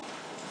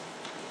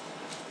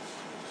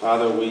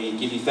Father, we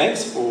give you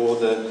thanks for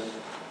the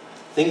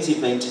things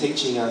you've been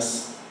teaching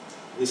us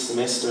this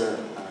semester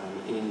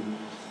in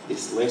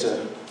this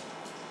letter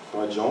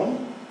by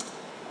John.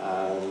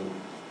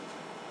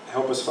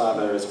 Help us,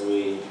 Father, as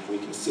we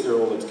consider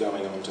all that's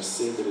going on, to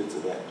see that it's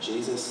about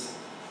Jesus,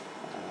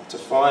 to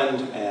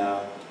find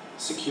our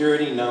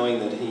security knowing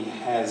that he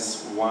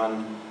has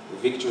won the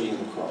victory in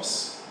the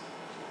cross.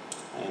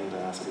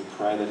 And so we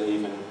pray that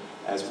even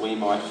as we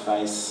might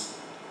face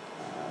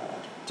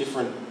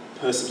different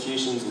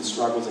persecutions and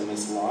struggles in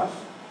this life,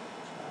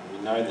 we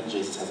know that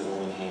Jesus has it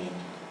all in hand.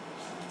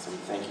 So we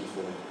thank you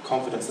for the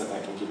confidence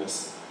that can give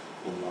us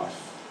in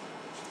life.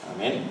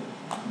 Amen.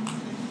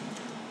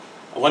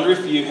 I wonder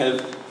if you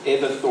have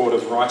ever thought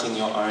of writing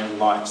your own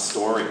life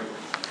story,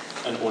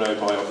 an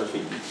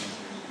autobiography.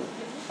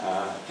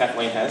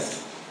 Kathleen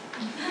has.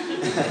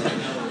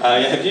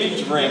 Have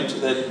you dreamt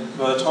that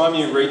by the time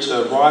you reach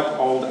a ripe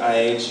old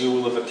age, you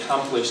will have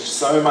accomplished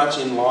so much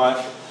in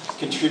life,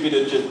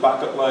 contributed your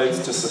bucket loads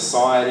to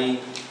society,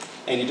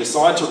 and you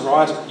decide to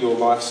write your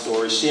life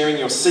story, sharing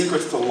your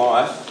secrets to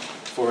life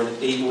for an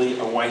eagerly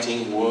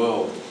awaiting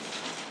world?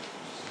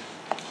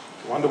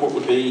 I wonder what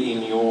would be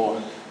in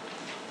your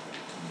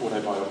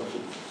autobiography.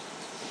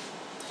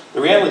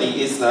 The reality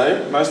is,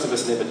 though, most of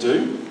us never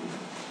do.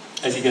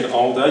 As you get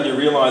older, you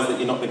realise that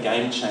you're not the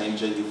game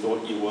changer you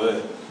thought you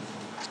were.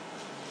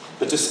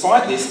 But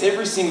despite this,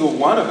 every single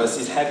one of us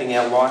is having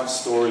our life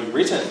story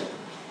written.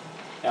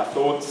 Our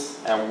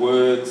thoughts, our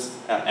words,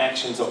 our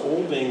actions are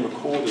all being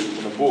recorded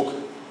in a book.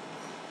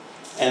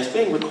 And it's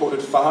being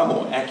recorded far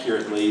more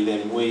accurately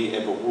than we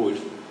ever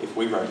would if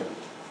we wrote it.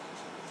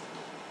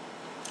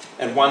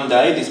 And one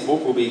day this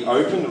book will be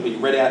opened, it will be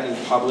read out in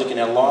public, and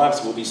our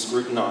lives will be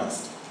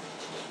scrutinised.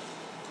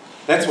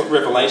 That's what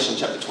Revelation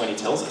chapter 20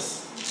 tells us.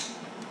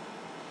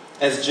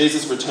 As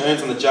Jesus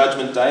returns on the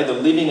judgment day, the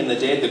living and the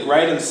dead, the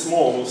great and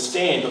small, will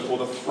stand before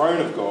the throne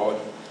of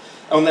God.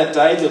 On that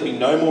day, there'll be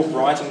no more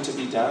writing to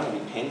be done. There'll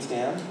be pens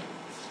down.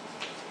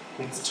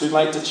 It's too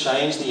late to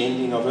change the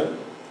ending of it.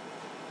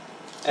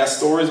 Our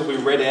stories will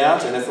be read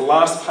out, and as the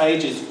last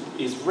page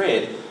is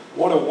read,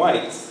 what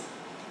awaits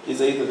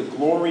is either the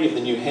glory of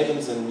the new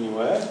heavens and new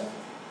earth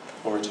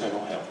or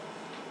eternal hell.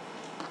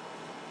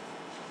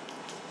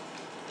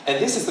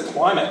 And this is the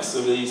climax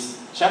of these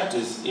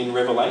chapters in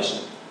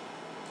Revelation.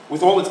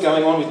 With all that's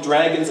going on with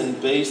dragons and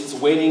beasts,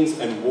 weddings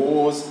and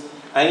wars,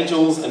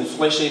 angels and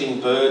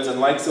flesh-eating birds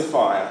and lakes of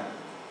fire,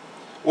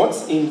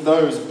 what's in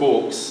those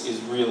books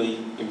is really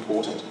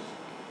important.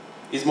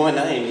 Is my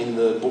name in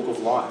the book of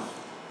life?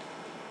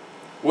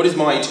 What is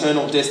my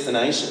eternal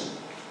destination?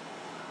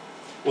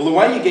 Well, the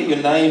way you get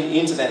your name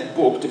into that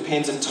book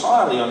depends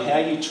entirely on how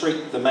you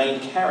treat the main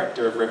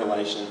character of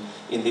Revelation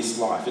in this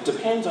life. It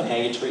depends on how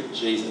you treat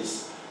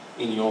Jesus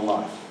in your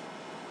life.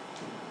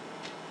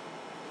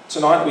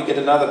 Tonight we get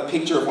another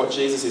picture of what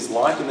Jesus is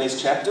like in these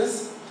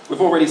chapters.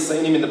 We've already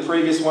seen him in the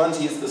previous ones.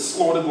 He is the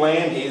slaughtered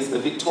lamb. He is the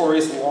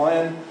victorious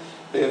lion.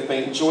 There have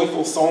been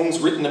joyful songs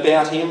written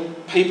about him,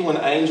 people and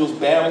angels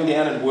bowing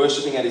down and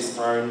worshipping at his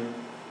throne.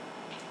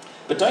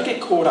 But don't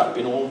get caught up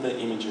in all the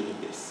imagery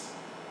of this.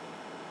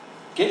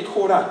 Get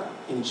caught up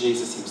in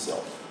Jesus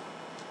himself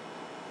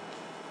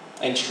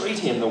and treat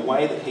him the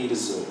way that he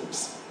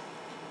deserves,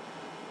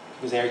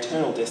 because our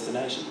eternal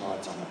destination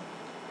rides on it.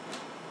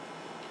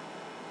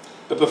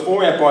 But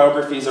before our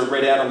biographies are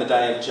read out on the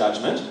day of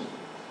judgment,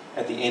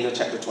 at the end of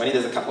chapter 20,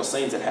 there's a couple of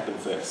scenes that happen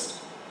first.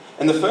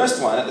 And the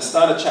first one, at the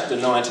start of chapter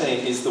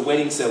 19, is the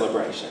wedding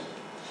celebration.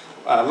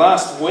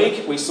 Last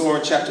week, we saw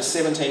in chapter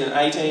 17 and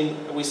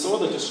 18, we saw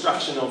the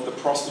destruction of the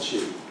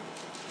prostitute.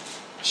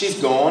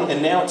 She's gone,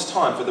 and now it's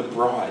time for the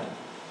bride.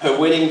 Her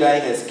wedding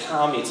day has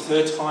come. It's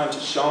her time to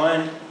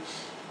shine.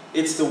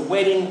 It's the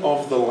wedding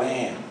of the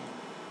Lamb.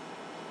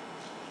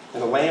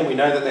 And the Lamb, we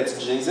know that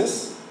that's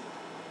Jesus.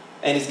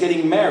 And he's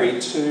getting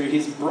married to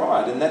his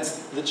bride, and that's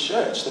the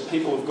church, the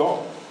people of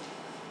God.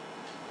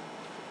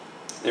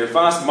 There are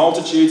vast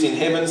multitudes in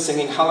heaven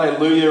singing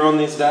hallelujah on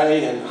this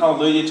day, and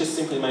hallelujah just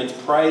simply means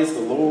praise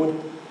the Lord,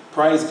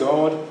 praise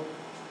God.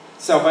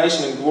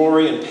 Salvation and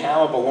glory and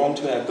power belong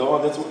to our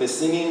God. That's what they're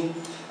singing.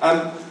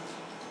 But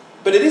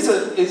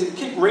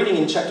keep reading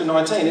in chapter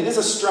 19, it is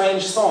a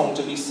strange song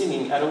to be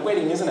singing at a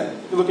wedding, isn't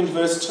it? If you look in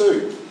verse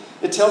 2,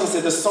 it tells us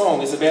that the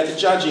song is about the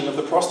judging of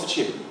the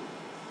prostitute.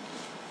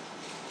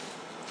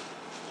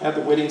 How'd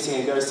the wedding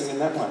singer go singing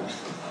that one?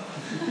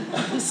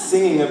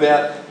 Singing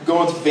about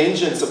God's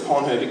vengeance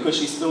upon her because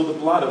she spilled the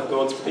blood of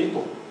God's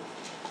people.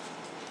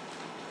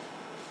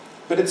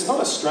 But it's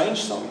not a strange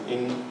song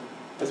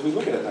as we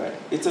look at it though.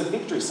 It's a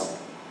victory song.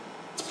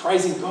 It's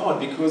praising God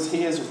because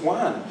he has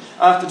won.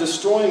 After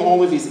destroying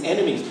all of his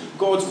enemies,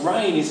 God's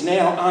reign is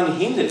now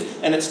unhindered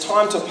and it's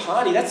time to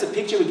party. That's the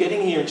picture we're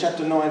getting here in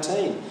chapter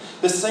 19.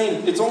 The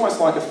scene, it's almost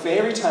like a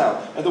fairy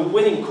tale. And the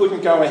wedding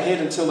couldn't go ahead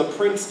until the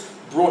prince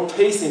brought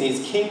peace in his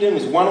kingdom,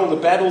 he's won all the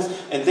battles,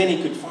 and then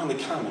he could finally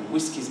come and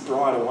whisk his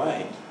bride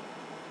away.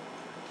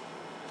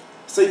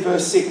 See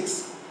verse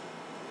 6.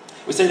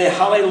 We see there,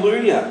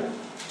 hallelujah,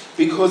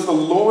 because the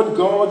Lord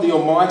God, the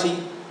Almighty,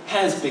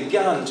 has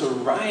begun to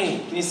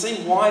reign. Can you see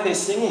why they're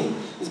singing?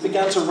 He's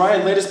begun to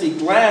reign. Let us be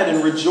glad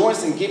and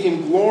rejoice and give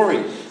him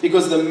glory,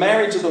 because the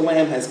marriage of the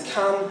Lamb has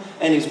come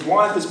and his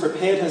wife has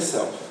prepared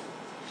herself.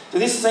 So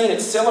this scene,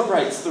 it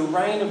celebrates the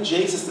reign of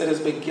Jesus that has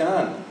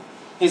begun.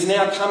 He's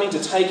now coming to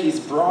take his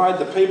bride,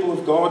 the people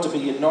of God, to be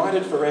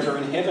united forever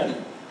in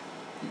heaven.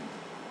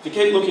 If you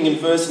keep looking in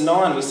verse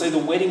 9, we see the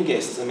wedding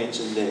guests are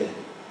mentioned there.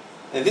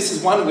 Now, this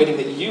is one wedding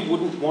that you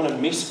wouldn't want to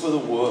miss for the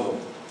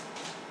world.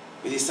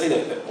 But you see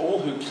that all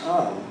who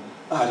come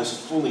are just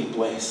fully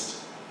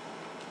blessed.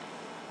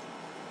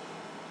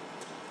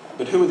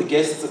 But who are the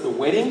guests at the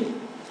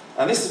wedding?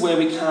 And this is where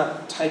we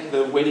can't take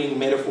the wedding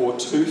metaphor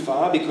too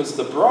far, because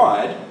the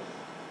bride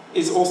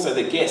is also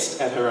the guest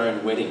at her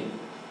own wedding.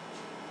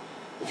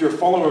 If you're a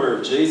follower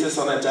of Jesus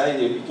on that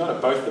day, you've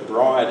got both the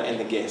bride and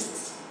the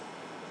guests.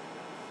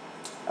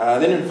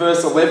 Then in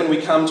verse 11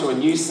 we come to a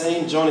new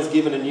scene. John is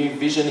given a new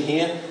vision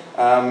here,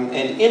 and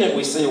in it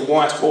we see a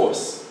white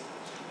horse.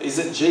 Is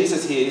it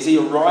Jesus here? Is he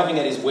arriving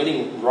at his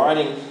wedding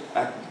riding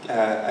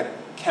a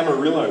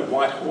Camarillo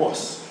white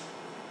horse?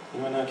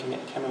 Anyone know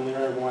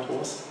Camarillo white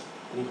horse?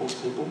 Any horse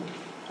people?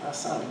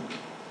 Some.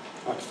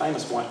 Like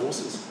famous white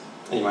horses.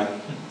 Anyway.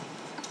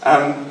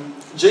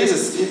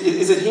 Jesus,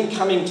 is it him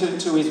coming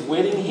to his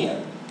wedding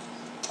here?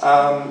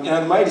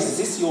 Ladies, is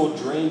this your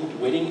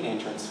dream wedding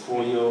entrance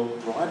for your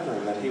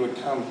bridegroom, that he would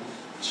come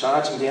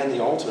charging down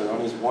the altar on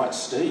his white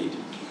steed?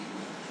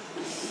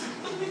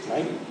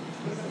 Maybe.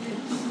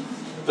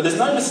 But there's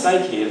no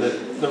mistake here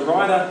that the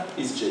rider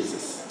is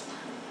Jesus.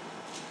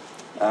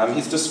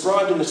 He's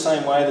described in the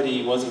same way that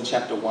he was in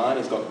chapter 1.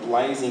 He's got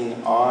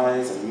blazing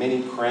eyes and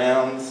many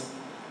crowns.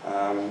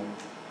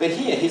 But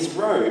here, his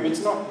robe,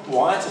 it's not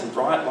white and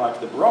bright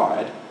like the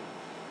bride.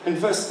 In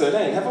verse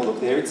 13, have a look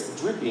there, it's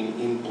dripping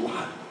in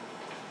blood.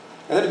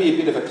 Now that'd be a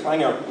bit of a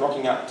clanger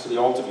rocking up to the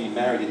altar to be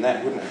married in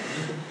that, wouldn't it?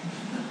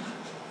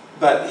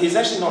 But he's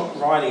actually not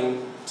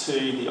riding to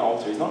the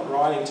altar. He's not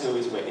riding to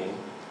his wedding.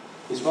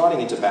 He's riding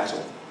into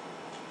battle.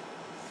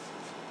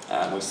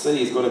 We see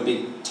he's got a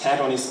big tat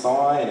on his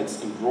thigh and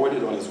it's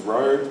embroidered on his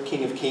robe,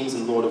 King of Kings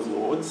and Lord of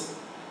Lords.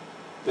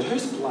 But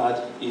whose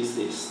blood is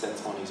this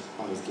that's on his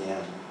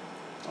gown,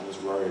 on his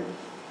robe?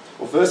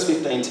 Well, verse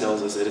 15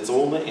 tells us that it's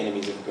all the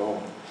enemies of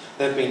God.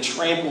 They've been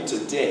trampled to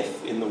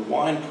death in the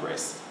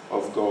winepress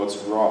of God's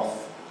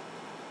wrath.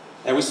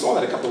 Now, we saw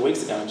that a couple of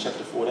weeks ago in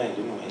chapter 14,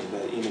 didn't we?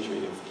 That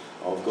imagery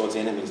of God's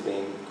enemies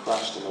being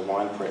crushed in the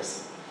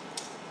winepress.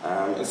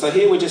 And so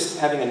here we're just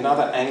having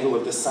another angle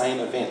of the same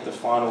event, the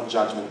final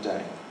judgment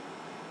day.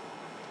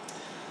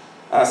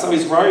 So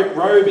his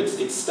robe,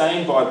 it's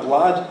stained by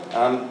blood,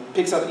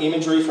 picks up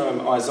imagery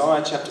from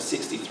Isaiah chapter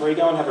 63.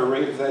 Go and have a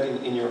read of that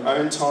in your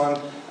own time.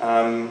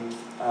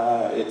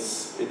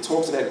 It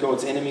talks about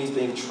God's enemies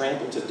being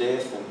trampled to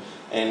death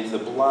and the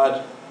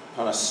blood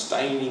kind of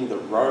staining the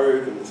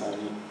robe. And so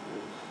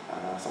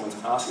someone's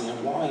asking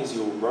him, why is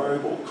your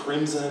robe all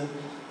crimson?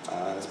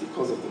 It's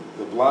because of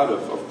the blood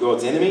of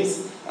God's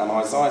enemies.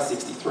 Isaiah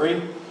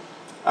 63.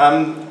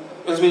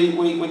 As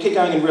we keep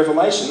going in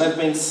Revelation, they've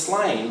been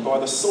slain by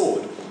the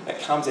sword that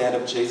comes out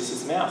of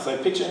Jesus' mouth. So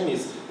picture him,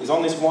 he's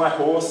on this white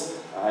horse,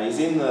 he's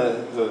in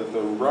the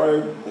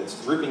robe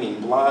that's dripping in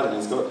blood, and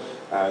he's got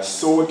a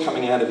sword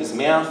coming out of his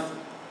mouth.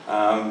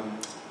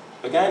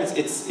 Again,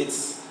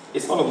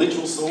 it's not a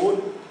literal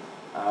sword.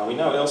 We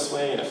know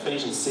elsewhere in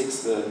Ephesians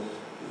 6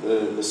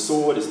 the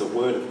sword is the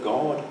word of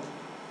God.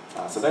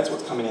 So that's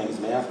what's coming out of his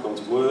mouth,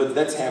 God's word.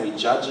 That's how he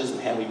judges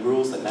and how he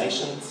rules the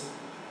nations.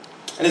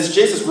 And as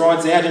Jesus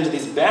rides out into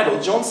this battle,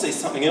 John sees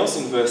something else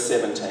in verse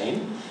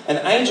 17. An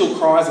angel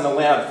cries in a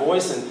loud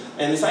voice,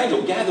 and this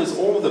angel gathers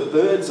all of the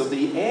birds of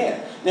the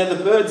air. Now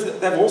the birds,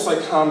 they've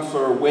also come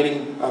for a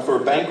wedding, for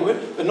a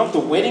banquet, but not the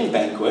wedding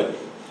banquet.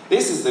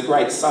 This is the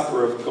great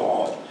supper of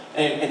God.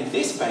 And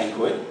this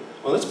banquet,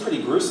 well, it's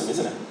pretty gruesome,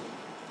 isn't it?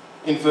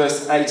 In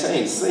verse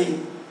 18, see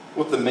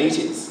what the meat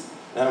is.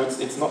 Now,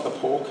 it's not the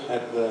pork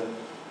at the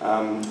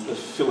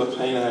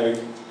Filipino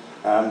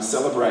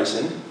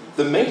celebration.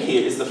 The meat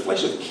here is the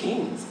flesh of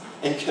kings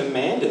and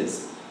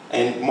commanders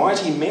and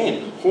mighty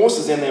men,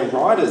 horses and their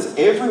riders,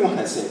 everyone,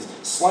 it says,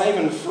 slave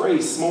and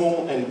free,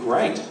 small and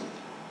great.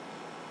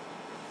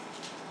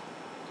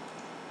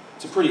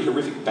 It's a pretty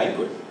horrific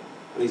banquet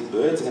these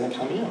birds are going to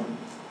come in on.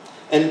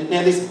 And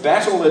now this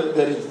battle that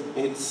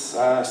it's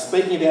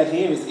speaking about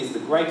here is the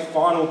great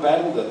final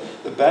battle,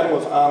 the battle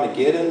of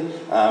Armageddon,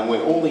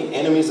 where all the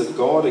enemies of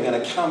God are going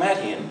to come at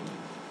him.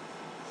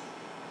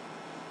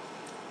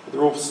 But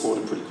they're all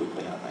slaughtered pretty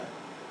quickly, aren't they?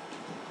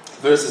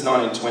 Verses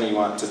 19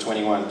 to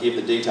 21 give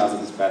the details of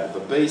this battle.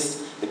 The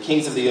beast, the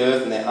kings of the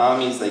earth and their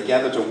armies, they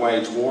gather to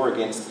wage war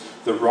against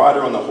the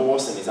rider on the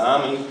horse and his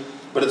army.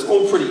 But it's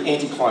all pretty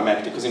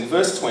anticlimactic, because in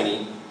verse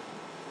 20,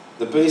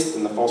 the beast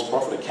and the false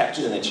prophet are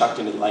captured and they're chucked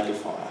into the lake of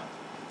fire.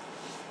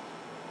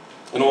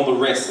 And all the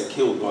rest are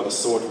killed by the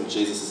sword from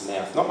Jesus'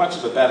 mouth. Not much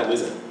of a battle,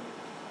 is it?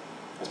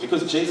 It's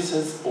because Jesus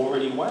has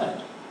already won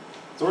it.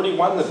 He's already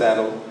won the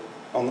battle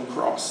on the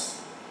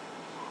cross.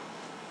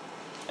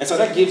 And so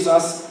that gives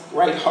us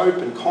great hope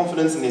and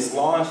confidence in this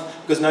life,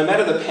 because no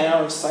matter the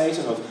power of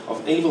Satan,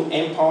 of evil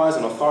empires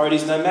and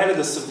authorities, no matter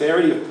the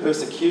severity of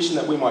persecution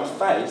that we might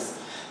face,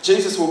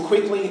 Jesus will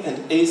quickly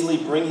and easily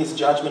bring his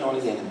judgment on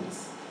his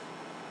enemies.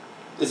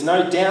 There's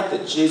no doubt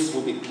that Jesus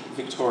will be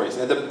victorious.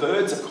 Now, the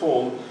birds are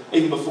called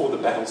even before the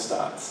battle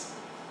starts.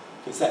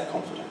 It's that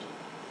confident.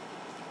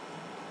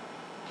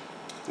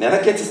 Now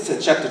that gets us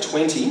to chapter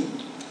 20,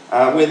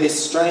 where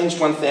this strange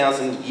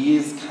 1,000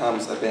 years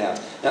comes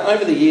about. Now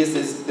over the years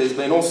there's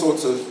been all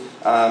sorts of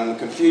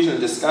confusion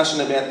and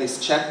discussion about this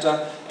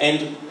chapter,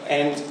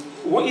 and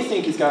what you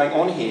think is going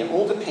on here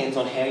all depends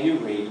on how you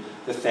read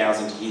the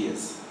 1,000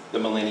 years, the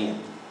millennium.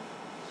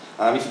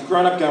 If you've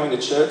grown up going to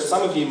church,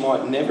 some of you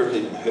might never have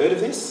even heard of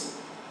this,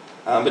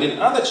 but in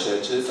other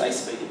churches they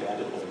speak about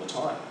it all the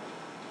time.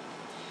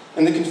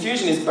 And the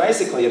confusion is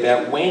basically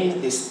about when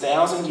this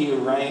 1,000-year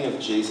reign of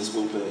Jesus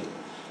will be.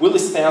 Will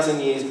this 1,000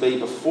 years be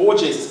before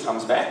Jesus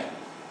comes back,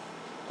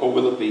 or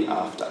will it be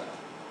after?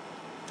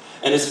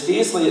 And as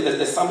fiercely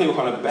as some people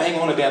kind of bang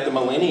on about the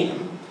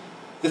millennium,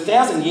 the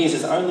 1,000 years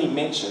is only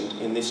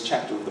mentioned in this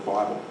chapter of the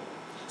Bible.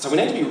 So we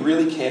need to be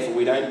really careful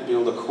we don't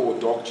build a core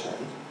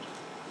doctrine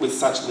with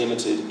such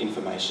limited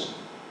information.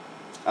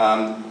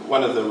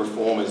 One of the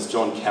reformers,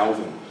 John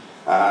Calvin,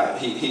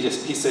 he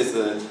says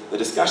the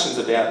discussions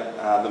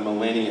about the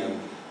millennium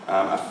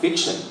are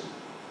fiction.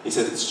 He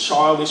says it's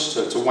childish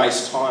to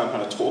waste time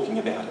kind of talking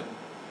about it.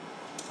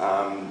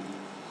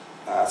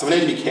 So we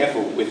need to be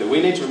careful with it.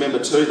 We need to remember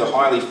too the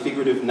highly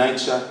figurative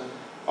nature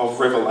of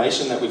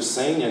Revelation that we've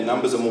seen.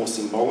 Numbers are more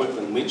symbolic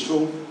than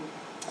literal.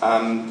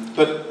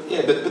 But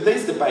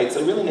these debates,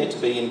 they really need to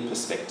be in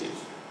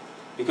perspective.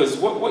 Because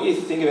what you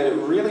think about it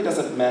really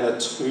doesn't matter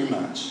too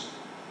much.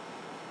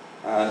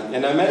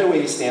 And no matter where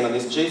you stand on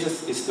this,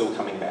 Jesus is still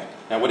coming back.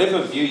 Now,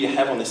 whatever view you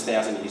have on this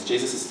 1,000 years,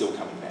 Jesus is still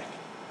coming back.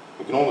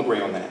 We can all agree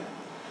on that.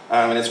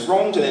 And it's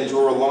wrong to then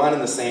draw a line in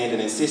the sand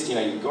and insist,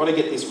 you've got to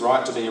get this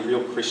right to be a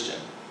real Christian.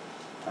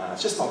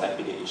 It's just not that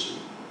big an issue.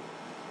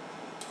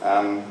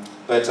 I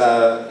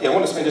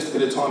want to spend just a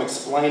bit of time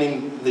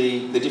explaining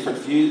the different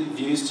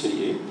views to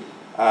you.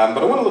 But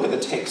I want to look at the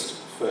text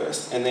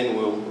first, and then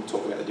we'll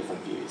talk about the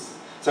different views.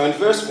 So in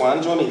verse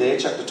 1, join me there,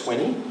 chapter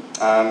 20.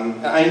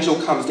 An angel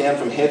comes down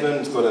from heaven,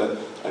 he's got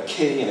a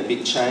key and a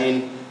big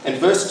chain. And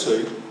verse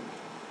 2,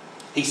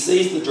 he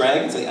sees the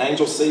dragon, so the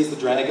angel sees the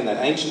dragon,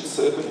 that ancient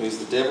serpent who's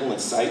the devil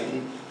and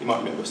Satan. You might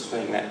remember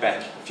seeing that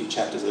back a few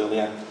chapters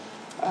earlier.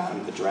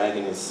 The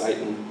dragon is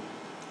Satan.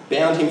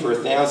 Bound him for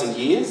 1,000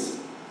 years.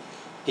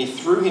 He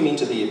threw him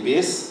into the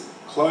abyss,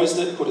 closed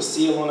it, put a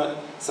seal on it,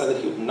 so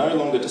that he would no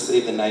longer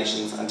deceive the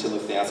nations until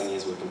 1,000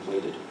 years were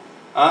completed.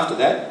 After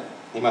that,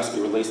 he must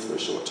be released for a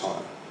short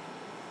time.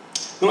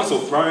 Then I saw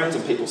thrones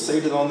and people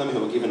seated on them who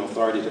were given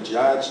authority to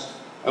judge.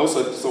 I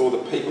also saw the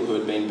people who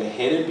had been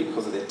beheaded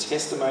because of their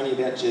testimony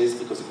about Jesus,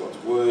 because of God's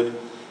word,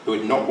 who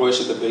had not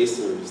worshipped the beast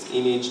or his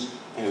image,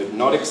 and who had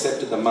not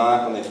accepted the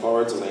mark on their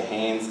foreheads or their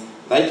hands.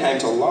 They came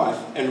to life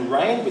and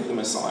reigned with the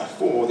Messiah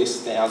for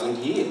this 1,000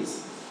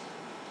 years.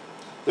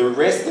 The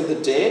rest of the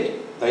dead,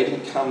 they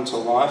didn't come to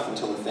life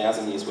until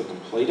 1,000 years were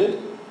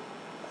completed.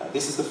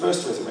 This is the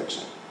first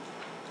resurrection.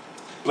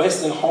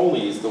 Blessed and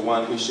holy is the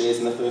one who shares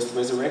in the first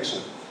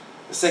resurrection.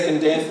 The second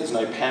death has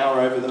no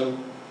power over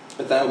them,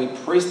 but they will be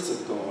priests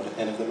of God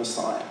and of the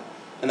Messiah,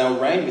 and they will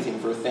reign with him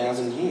for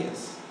 1,000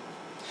 years.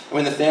 And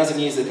when the 1,000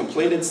 years are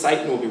completed,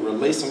 Satan will be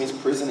released from his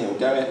prison. He will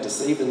go out and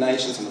deceive the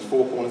nations from the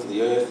four corners of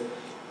the earth.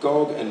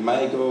 Gog and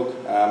Magog,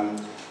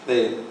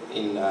 there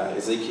in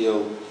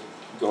Ezekiel,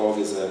 Gog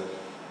is an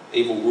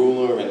evil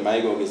ruler and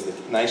Magog is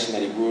the nation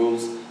that he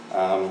rules.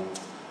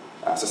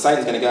 So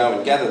Satan's going to go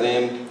and gather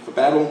them for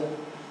battle.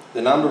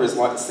 The number is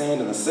like the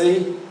sand in the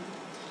sea.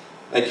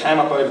 They came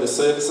up over the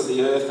surface of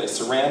the earth. They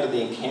surrounded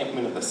the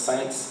encampment of the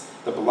saints,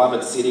 the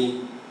beloved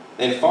city.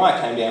 Then fire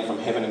came down from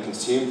heaven and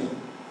consumed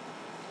them.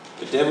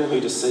 The devil who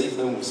deceived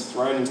them was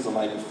thrown into the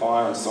lake of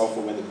fire and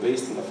sulphur where the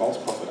beast and the false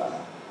prophet are,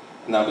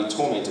 and they'll be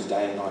tormented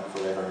day and night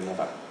forever and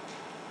ever.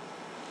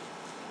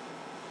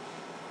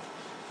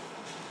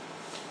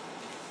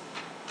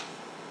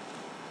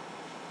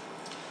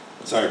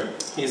 So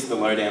here's the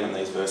lowdown on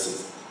these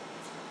verses.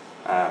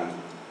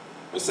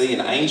 We see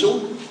an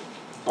angel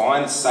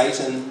binds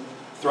Satan,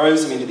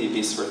 throws him into the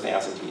abyss for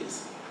 1,000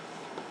 years.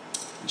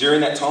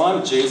 During that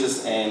time,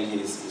 Jesus and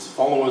his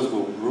followers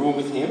will rule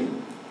with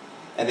him.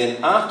 And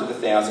then after the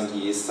 1,000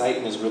 years,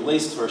 Satan is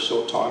released for a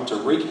short time to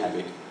wreak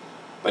havoc,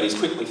 but he's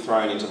quickly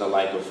thrown into the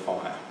lake of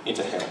fire,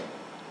 into hell,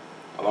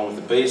 along with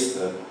the beast,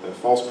 the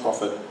false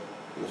prophet,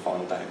 and the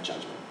final day of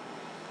judgment.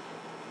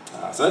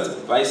 So that's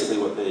basically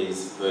what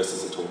these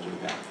verses are talking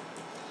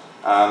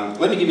about.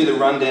 Let me give you the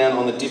rundown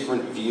on the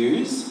different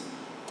views.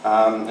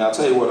 And I'll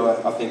tell you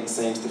what I think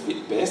seems to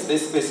fit best.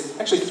 There's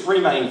actually three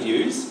main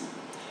views,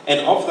 and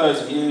of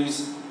those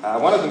views,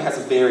 one of them has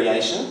a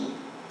variation.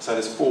 So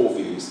there's four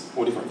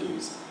different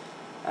views.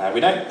 We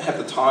don't have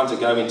the time to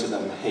go into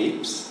them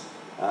heaps.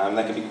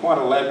 They can be quite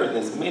elaborate, and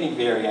there's many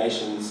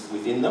variations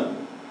within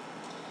them.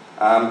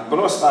 But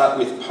I'll start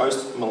with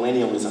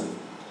post-millennialism.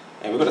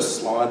 And we've got a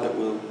slide that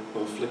we'll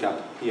we'll flick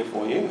up here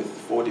for you with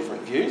 4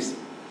 different views.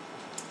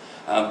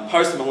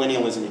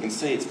 Post-millennialism, you can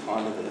see it's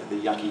kind of the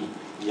yucky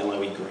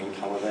yellowy green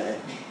colour there.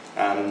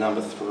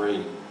 Number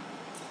 3.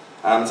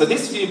 So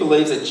this view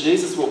believes that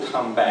Jesus will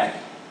come back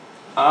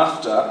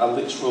after a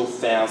literal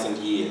 1,000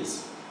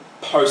 years,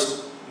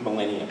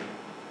 post-millennium.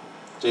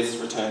 Jesus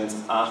returns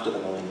after the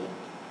millennium.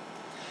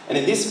 And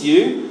in this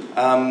view,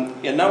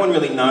 no one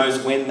really knows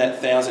when that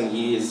 1,000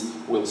 years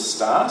will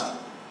start.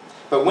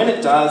 But when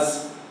it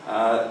does,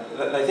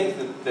 they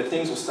think that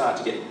things will start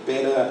to get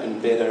better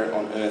and better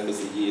on earth as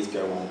the years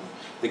go on.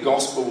 The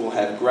gospel will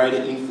have greater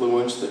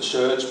influence, the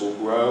church will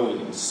grow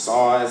in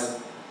size.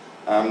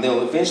 There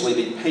will eventually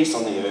be peace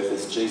on the earth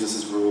as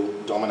Jesus' rule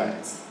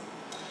dominates.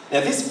 Now,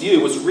 this view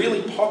was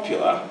really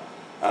popular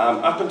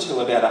up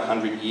until about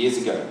 100 years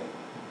ago.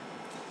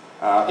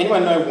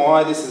 Anyone know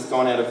why this has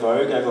gone out of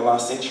vogue over the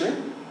last century?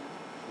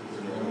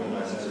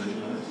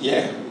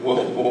 Yeah,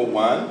 World War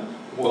I,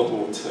 World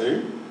War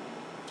II.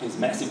 These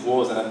massive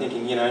wars, and I'm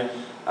thinking,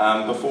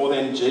 before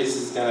then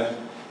Jesus is going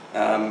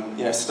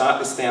to, start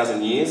this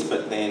 1,000 years,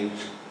 but then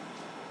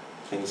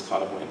things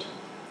kind of went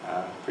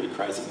pretty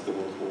crazy with the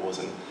world wars,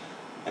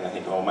 and I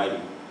think, maybe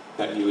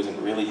that view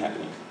isn't really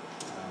happening.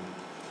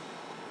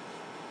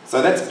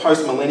 So that's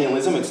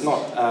post-millennialism. It's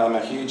not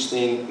a huge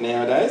thing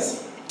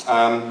nowadays.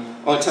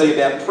 I want to tell you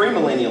about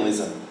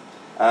premillennialism.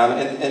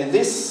 And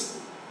this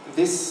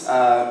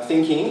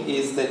thinking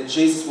is that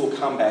Jesus will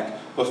come back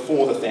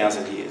before the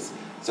 1,000 years.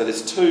 So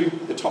there's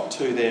the top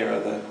 2 there are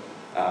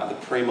the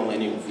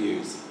premillennial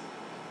views.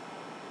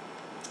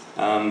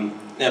 Now,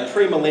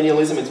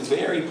 premillennialism is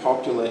very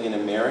popular in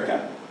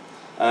America.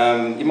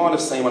 You might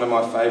have seen one of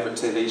my favourite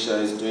TV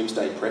shows,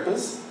 Doomsday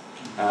Preppers.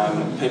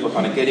 People are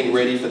kind of getting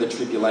ready for the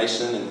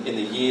tribulation and in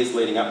the years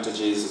leading up to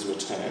Jesus'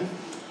 return.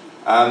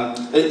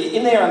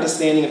 In their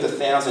understanding of the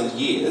 1,000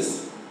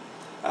 years,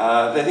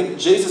 they think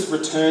Jesus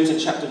returns in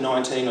chapter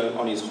 19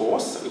 on his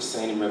horse that we've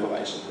seen in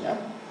Revelation here.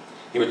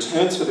 He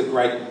returns for the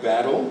great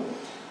battle,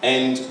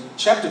 and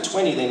chapter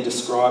 20 then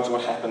describes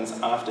what happens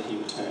after he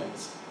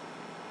returns.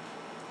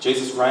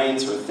 Jesus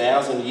reigns for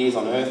 1,000 years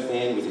on earth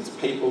then with his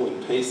people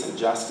in peace and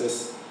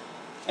justice,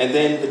 and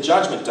then the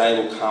judgment day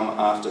will come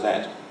after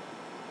that.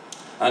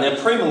 Now,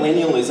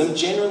 premillennialism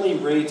generally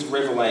reads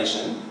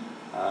Revelation,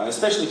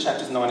 especially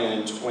chapters 19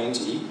 and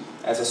 20,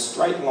 as a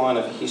straight line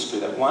of history,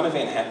 that one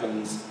event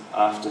happens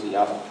after the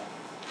other.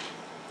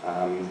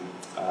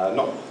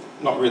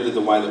 Not really the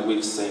way that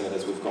we've seen it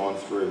as we've gone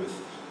through.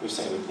 We've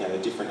seen the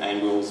different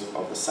angles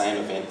of the same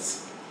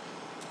events.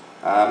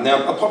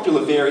 Now, a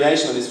popular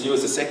variation of this view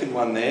is the second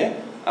one there,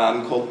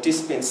 called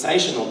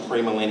dispensational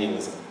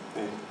premillennialism.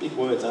 They're big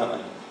words,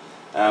 aren't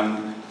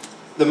they?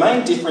 The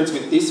main difference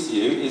with this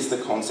view is the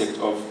concept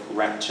of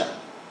rapture.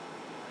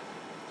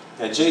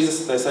 They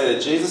say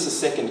that Jesus'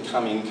 second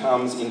coming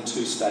comes in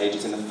 2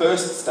 stages. In the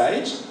first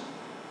stage,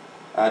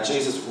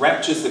 Jesus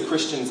raptures the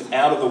Christians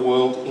out of the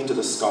world into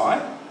the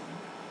sky.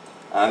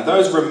 And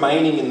those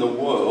remaining in the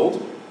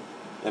world,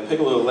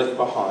 people who are left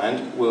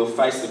behind, will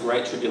face the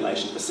Great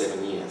Tribulation for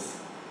 7 years.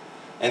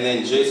 And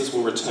then Jesus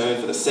will return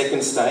for the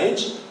second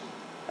stage,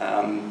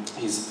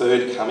 his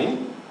third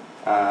coming,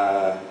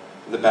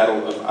 the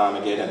Battle of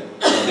Armageddon.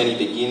 And then he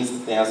begins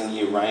the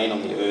 1,000-year reign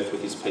on the earth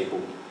with his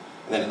people.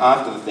 And then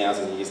after the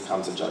 1,000 years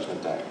comes the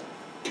Judgment Day.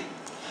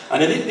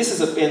 And this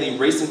is a fairly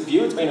recent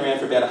view. It's been around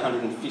for about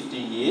 150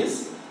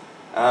 years.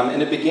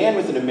 And it began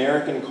with an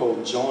American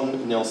called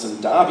John Nelson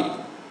Darby.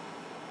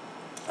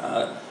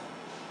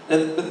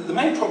 The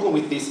main problem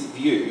with this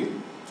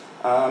view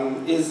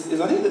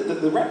is I think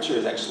that the rapture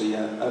is actually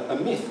a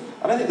myth.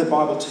 I don't think the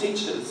Bible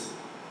teaches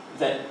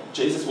that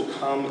Jesus will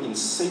come in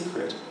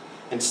secret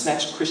and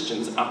snatch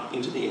Christians up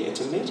into the air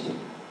to meet him.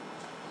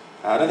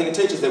 I don't think it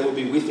teaches that we'll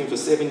be with him for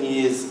 7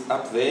 years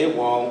up there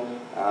while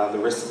the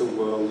rest of the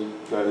world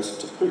goes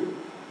to poop.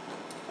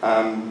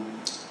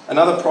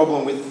 Another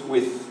problem with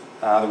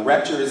the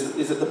rapture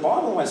is that the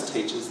Bible always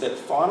teaches that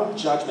final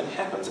judgment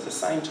happens at the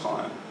same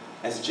time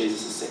as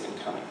Jesus' second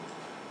coming.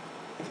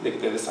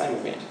 They're the same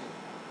event.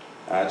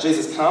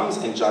 Jesus comes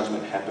and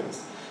judgment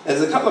happens.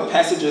 There's a couple of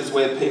passages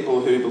where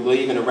people who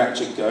believe in a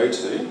rapture go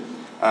to.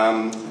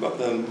 I've got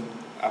them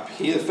up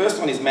here. The first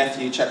one is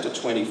Matthew chapter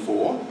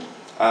 24.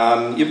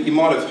 You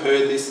might have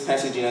heard this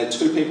passage,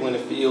 2 people in a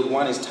field,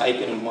 one is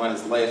taken and one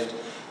is left.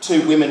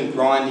 2 women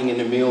grinding in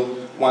a mill,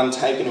 one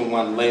taken and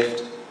one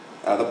left.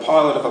 The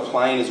pilot of a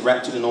plane is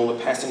raptured and all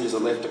the passengers are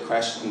left to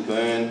crash and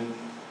burn.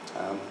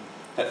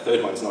 That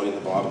third one's not in the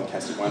Bible, in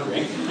case you're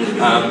wondering.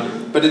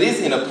 But it is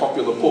in a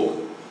popular book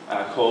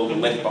called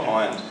Left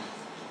Behind.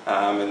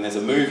 And there's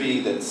a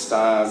movie that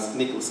stars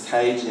Nicolas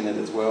Cage in it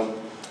as well.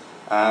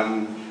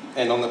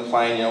 And on the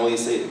plane, all you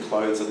see are the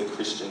clothes of the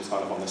Christians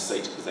kind of on the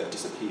seat because they've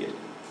disappeared.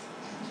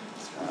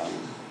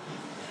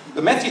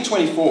 But Matthew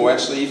 24,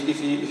 actually,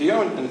 if you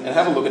go and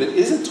have a look at it,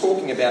 isn't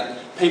talking about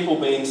people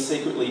being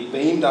secretly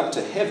beamed up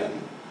to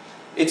heaven.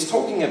 It's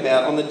talking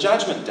about on the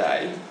judgment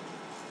day,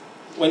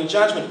 when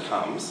judgment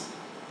comes,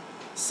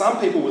 some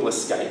people will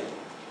escape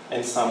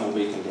and some will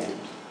be condemned.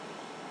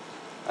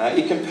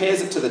 It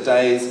compares it to the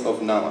days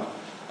of Noah.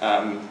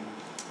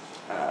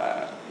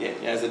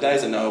 as the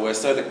days of Noah were,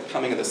 so the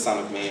coming of the Son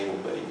of Man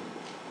will be.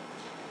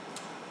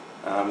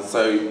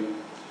 So,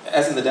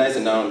 as in the days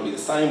of Noah, it will be the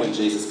same when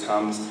Jesus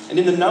comes. And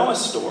in the Noah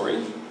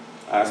story,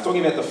 it's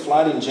talking about the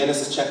flood in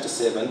Genesis chapter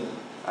 7.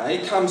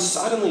 It comes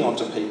suddenly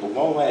onto people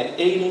while they're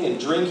eating and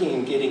drinking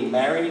and getting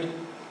married.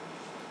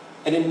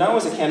 And in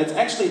Noah's account, it's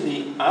actually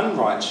the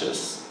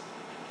unrighteous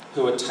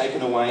who are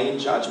taken away in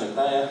judgment.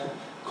 They are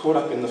caught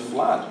up in the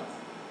flood.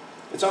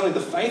 It's only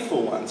the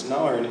faithful ones,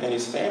 Noah and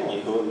his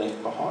family, who are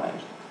left behind.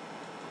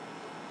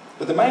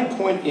 But the main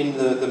point in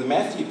the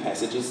Matthew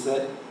passage is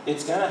that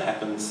it's going to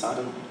happen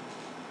suddenly.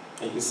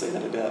 And you can see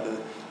that about the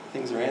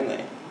things around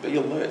there. Be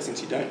alert,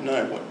 since you don't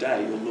know what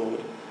day your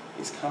Lord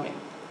is coming.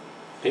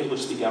 People will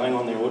just be going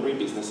on their ordinary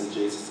business, and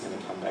Jesus is going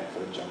to come back for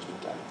the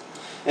judgment day.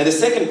 Now, the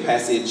second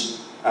passage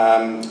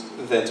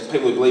that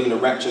people who believe in a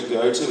rapture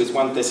go to is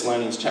 1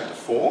 Thessalonians chapter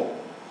 4.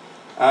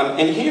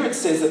 And here it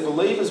says that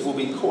believers will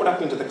be caught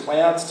up into the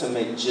clouds to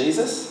meet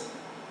Jesus.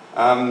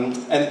 And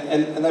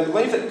they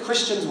believe that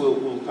Christians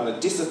will kind of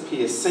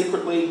disappear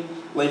secretly,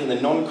 leaving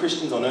the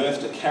non-Christians on earth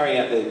to carry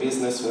out their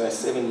business for those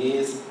 7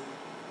 years.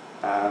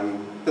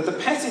 But the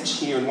passage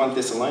here in 1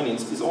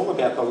 Thessalonians is all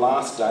about the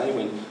last day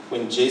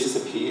when Jesus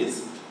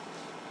appears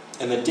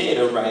and the dead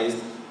are raised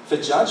for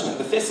judgment.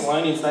 The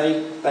Thessalonians,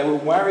 they were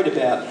worried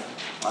about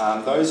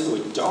those who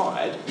had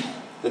died,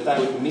 that they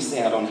would miss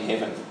out on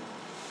heaven.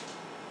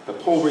 But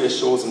Paul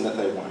reassures them that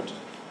they won't.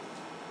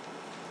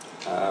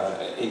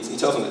 He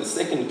tells them that the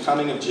second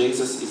coming of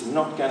Jesus is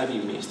not going to be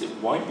missed. It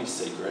won't be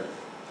secret.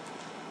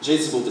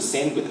 Jesus will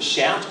descend with a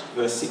shout,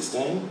 verse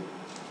 16,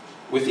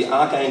 with the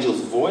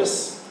archangel's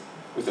voice,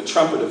 with the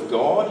trumpet of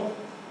God.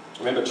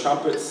 Remember,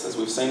 trumpets, as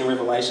we've seen in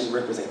Revelation,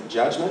 represent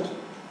judgment.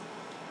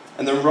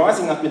 And the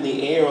rising up in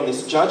the air on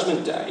this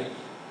judgment day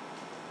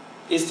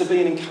is to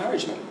be an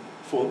encouragement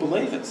for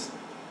believers.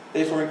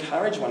 Therefore,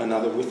 encourage one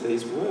another with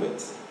these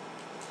words.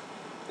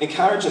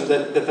 Encourage them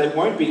that they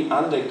won't be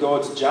under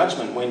God's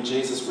judgment when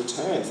Jesus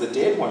returns. The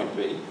dead won't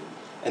be,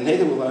 and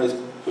neither will those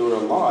who are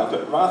alive,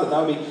 but rather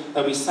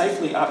they'll be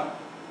safely up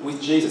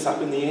with Jesus,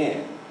 up in the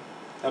air.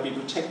 They'll be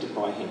protected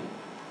by him.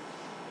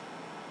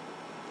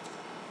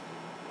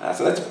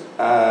 So that's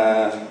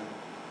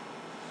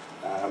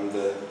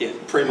the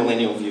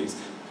premillennial views.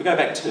 If we go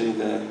back to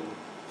the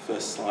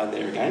first slide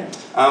there again.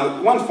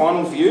 One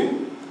final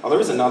view. There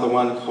is another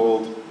one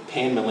called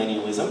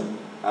panmillennialism.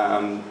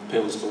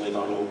 People just believe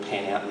it'll all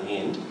pan out in the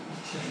end.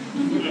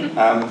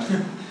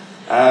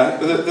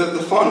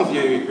 The final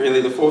view,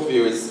 really, the fourth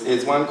view,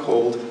 is one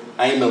called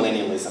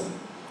amillennialism.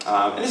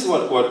 And this is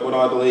what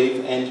I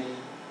believe. And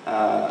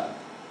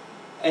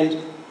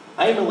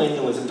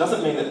amillennialism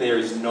doesn't mean that there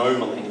is no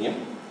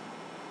millennium.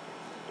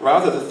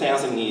 Rather, the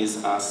 1,000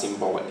 years are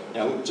symbolic.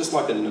 Just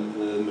like the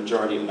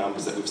majority of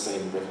numbers that we've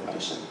seen in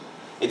Revelation.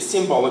 It's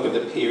symbolic of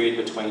the period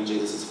between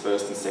Jesus'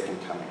 first and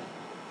second coming.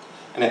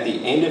 And at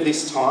the end of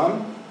this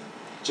time,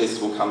 Jesus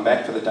will come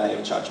back for the day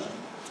of judgment.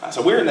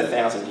 So we're in the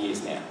 1,000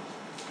 years now.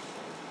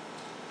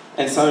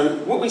 And so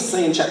what we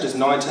see in chapters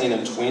 19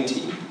 and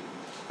 20,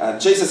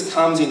 Jesus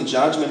comes in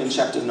judgment in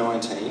chapter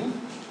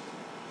 19,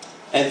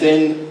 and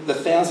then the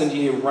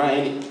 1,000-year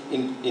reign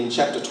in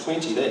chapter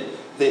 20,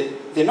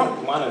 they're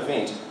not one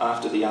event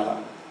after the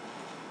other.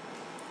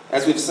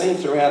 As we've seen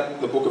throughout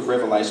the book of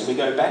Revelation, we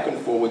go back and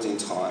forwards in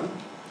time.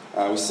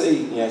 We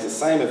see the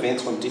same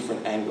events from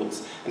different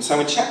angles. And so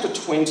in chapter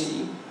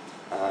 20,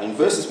 in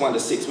verses 1 to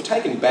 6, we're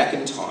taken back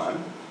in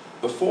time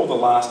before the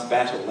last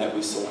battle that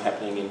we saw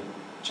happening in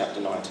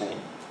chapter 19.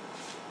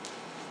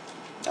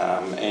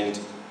 And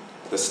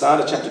at the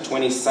start of chapter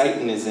 20,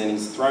 Satan is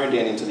thrown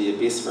down into the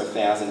abyss for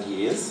 1,000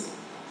 years.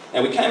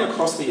 And we came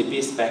across the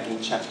abyss back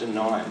in chapter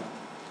 9.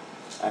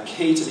 A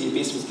key to the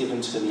abyss was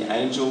given to the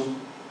angel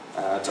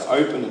to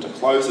open and to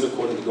close it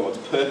according to God's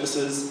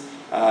purposes.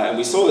 And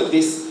we saw that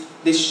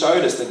this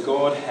showed us that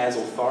God has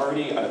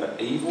authority over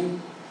evil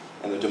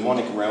and the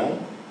demonic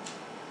realm.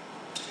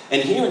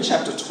 And here in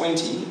chapter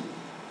 20,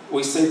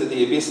 we see that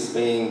the abyss is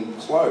being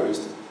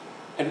closed.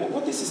 And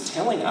what this is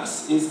telling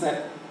us is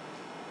that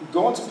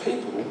God's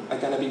people are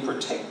going to be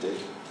protected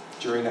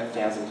during that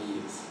 1,000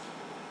 years.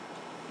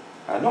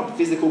 Not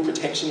physical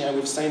protection.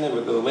 We've seen that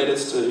with the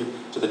letters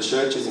to the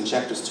churches in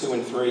chapters 2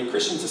 and 3.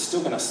 Christians are still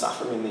going to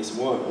suffer in this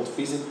world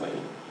physically,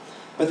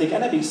 but they're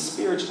going to be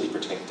spiritually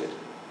protected.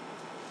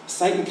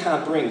 Satan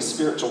can't bring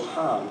spiritual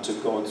harm to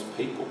God's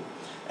people.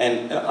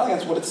 And I think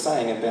that's what it's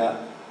saying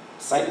about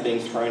Satan being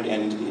thrown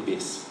down into the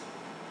abyss.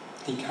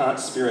 He can't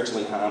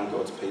spiritually harm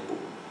God's people.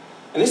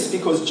 And this is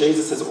because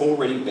Jesus has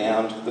already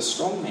bound the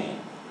strong man.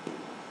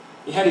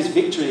 He had his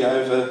victory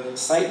over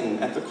Satan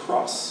at the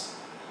cross.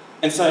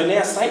 And so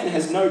now Satan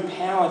has no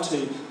power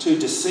to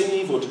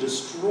deceive or to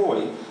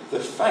destroy the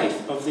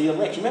faith of the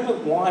elect. Remember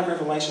why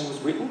Revelation was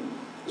written?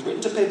 It was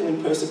written to people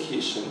in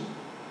persecution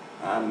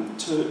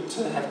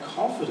to have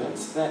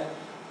confidence that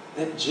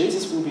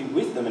Jesus will be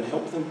with them and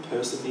help them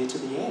persevere to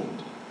the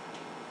end.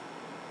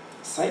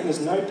 Satan has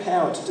no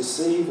power to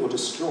deceive or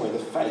destroy the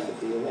faith of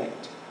the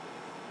elect.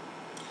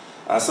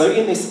 So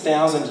in this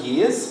 1,000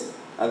 years,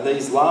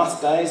 these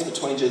last days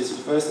between Jesus'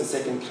 first and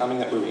second coming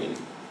that we're in,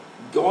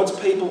 God's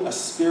people are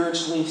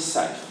spiritually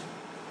safe.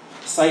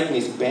 Satan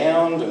is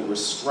bound and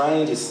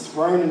restrained. He's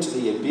thrown into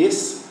the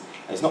abyss.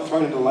 He's not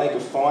thrown into the lake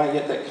of fire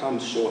yet. That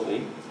comes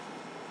shortly.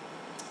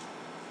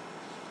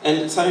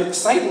 And so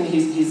Satan,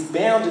 he's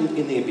bound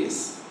in the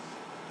abyss.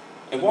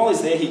 And while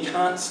he's there, he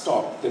can't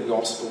stop the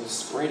gospel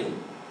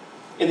spreading.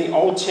 In the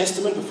Old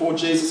Testament, before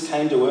Jesus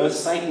came to earth,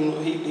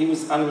 Satan, he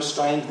was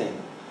unrestrained then.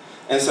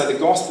 And so the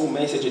gospel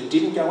message, it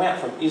didn't go out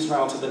from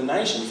Israel to the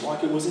nations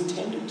like it was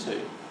intended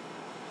to.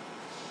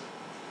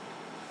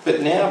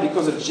 But now,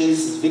 because of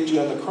Jesus' victory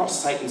on the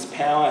cross, Satan's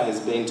power has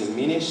been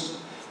diminished,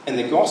 and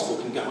the gospel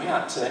can go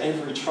out to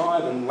every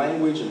tribe and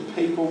language and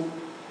people.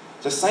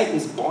 So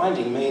Satan's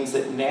binding means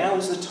that now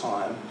is the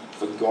time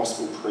for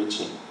gospel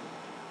preaching,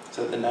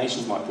 so that the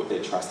nations might put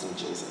their trust in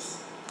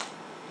Jesus.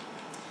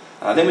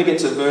 Then we get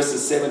to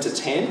verses 7 to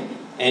 10,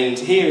 and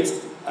here it's,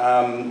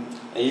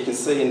 you can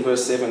see in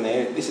verse 7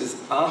 there, this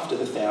is after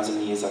the 1,000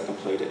 years are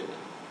completed.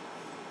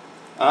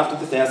 After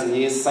the 1,000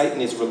 years, Satan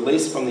is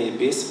released from the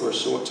abyss for a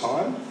short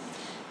time,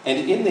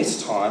 and in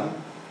this time,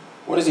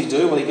 what does he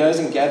do? Well, he goes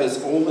and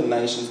gathers all the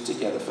nations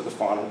together for the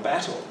final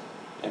battle.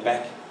 And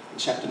back in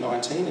chapter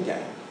 19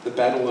 again, the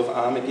battle of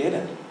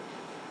Armageddon.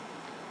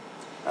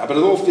 But it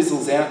all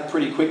fizzles out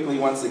pretty quickly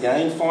once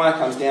again. Fire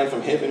comes down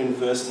from heaven in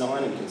verse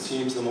 9 and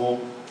consumes them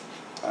all.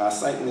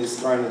 Satan is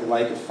thrown into the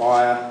lake of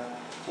fire.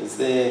 He's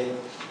there,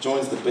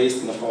 joins the beast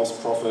and the false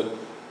prophet,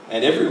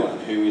 and everyone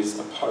who is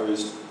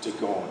opposed to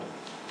God.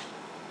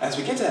 As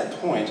we get to that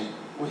point,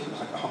 we're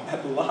like, oh,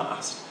 at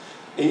last,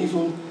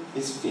 evil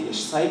is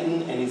finished.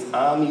 Satan and his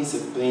armies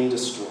have been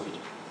destroyed.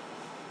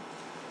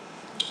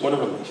 What a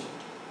relief.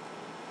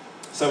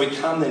 So we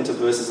come then to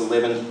verses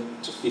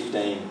 11 to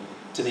 15,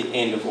 to the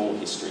end of all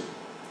history,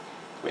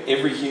 where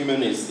every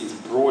human is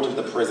brought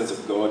into the presence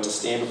of God to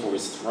stand before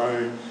his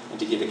throne and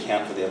to give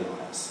account for their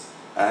lives.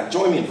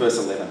 Join me in verse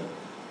 11.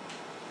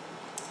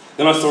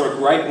 Then I saw a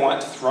great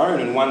white throne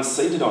and one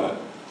seated on it.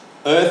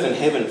 Earth and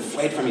heaven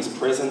fled from his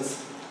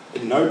presence,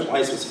 and no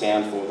place was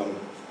found for them.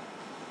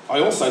 I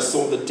also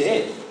saw the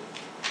dead,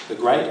 the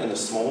great and the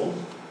small,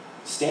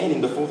 standing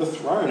before the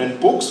throne,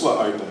 and books were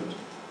opened.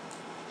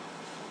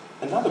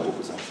 Another book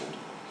was opened,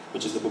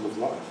 which is the book of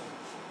life.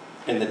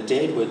 And the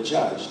dead were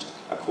judged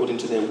according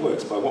to their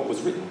works by what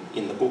was written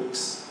in the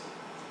books.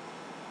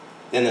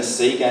 Then the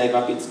sea gave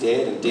up its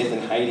dead, and death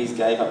and Hades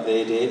gave up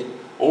their dead.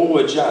 All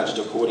were judged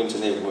according to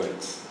their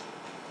works.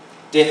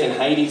 Death and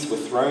Hades were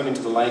thrown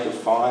into the lake of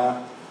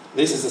fire.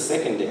 This is the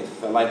second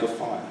death, the lake of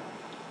fire.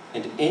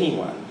 And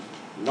anyone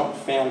not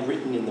found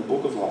written in the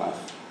book of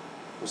life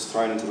was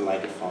thrown into the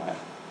lake of fire.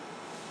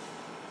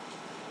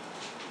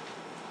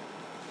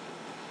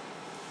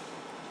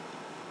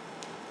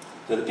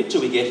 So the picture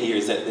we get here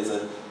is that there's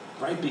a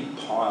great big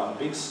pile, a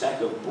big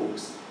stack of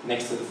books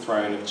next to the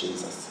throne of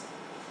Jesus.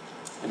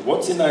 And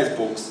what's in those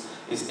books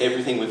is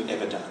everything we've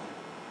ever done.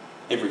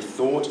 Every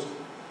thought,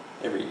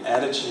 every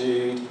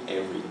attitude,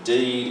 every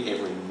deed,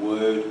 every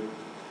word,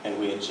 and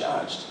we are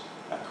judged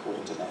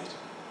according to that.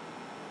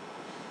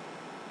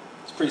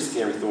 It's a pretty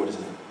scary thought,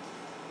 isn't it?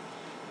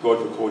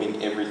 God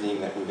recording everything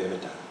that we've ever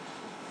done.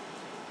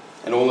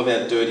 And all of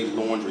our dirty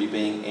laundry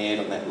being aired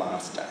on that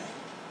last day.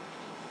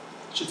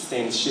 It should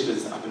send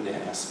shivers up and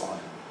down our spine.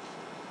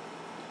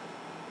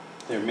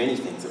 There are many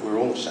things that we're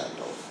all ashamed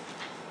of.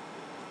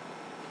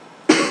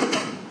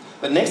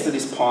 But next to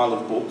this pile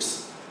of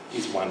books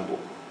is one book.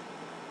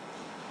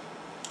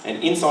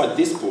 And inside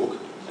this book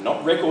are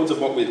not records of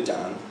what we've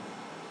done,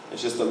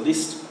 it's just a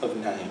list of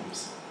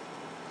names.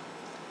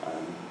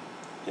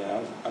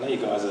 I know you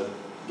guys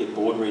get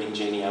bored reading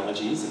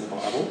genealogies in the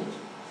Bible,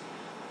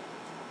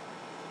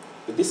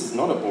 but this is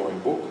not a boring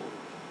book,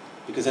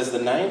 because as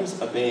the names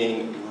are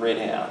being read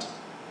out,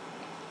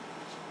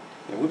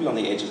 we'll be on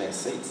the edge of our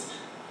seats.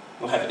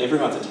 We'll have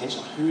everyone's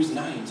attention. Whose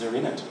names are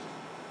in it?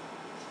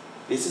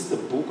 This is the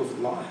book of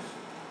life.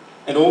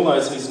 And all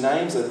those whose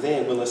names are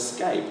there will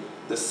escape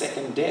the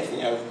second death,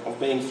 of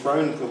being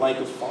thrown into the lake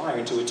of fire,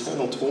 into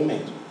eternal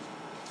torment.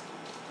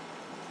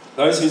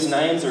 Those whose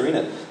names are in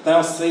it,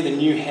 they'll see the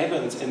new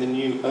heavens and the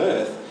new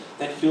earth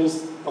that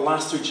fills the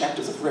last 2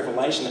 chapters of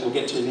Revelation that we'll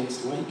get to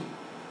next week.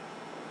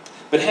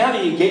 But how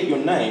do you get your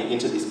name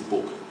into this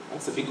book?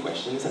 That's the big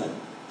question, isn't it?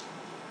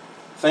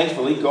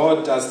 Thankfully,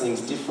 God does things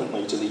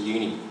differently to the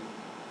uni.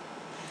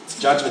 It's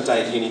Judgment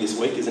Day at uni this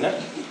week, isn't it?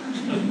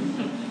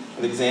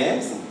 With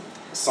exams and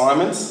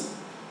assignments.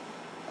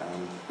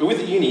 But with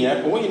the uni,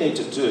 all you need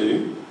to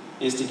do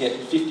is to get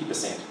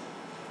 50%.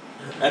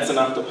 That's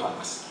enough to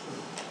pass.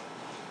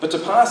 But to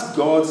pass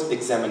God's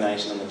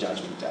examination on the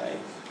Judgment Day,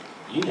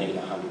 you need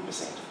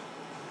 100%.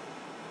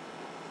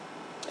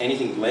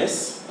 Anything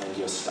less, and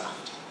you're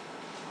stuffed.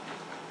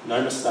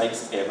 No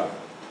mistakes ever.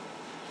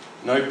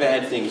 No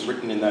bad things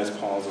written in those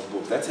piles of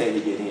books. That's how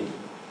you get in.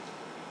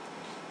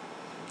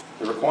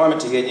 The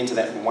requirement to get into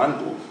that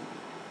one book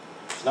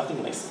is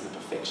nothing less than the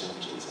perfection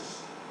of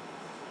Jesus.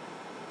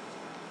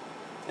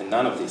 And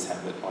none of this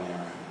have it on our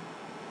own.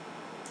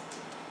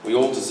 We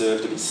all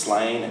deserve to be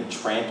slain and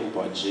trampled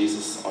by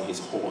Jesus on his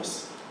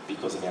horse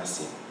because of our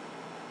sin,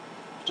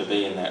 to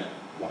be in that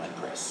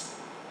winepress.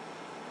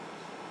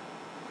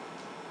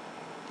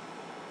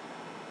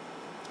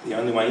 The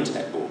only way into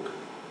that book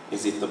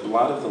is if the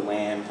blood of the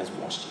Lamb has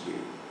washed you.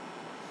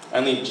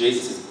 Only if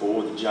Jesus has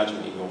bore the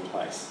judgment in your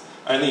place.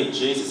 Only if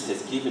Jesus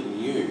has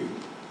given you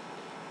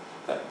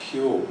that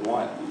pure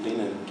white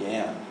linen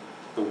gown,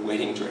 the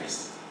wedding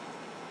dress.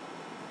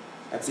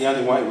 That's the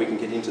only way we can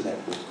get into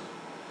that book.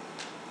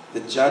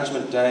 The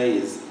judgment day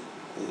is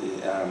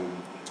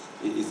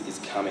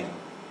coming.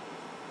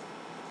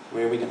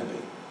 Where are we going to be?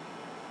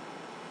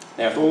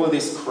 Now, with all of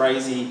this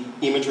crazy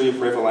imagery of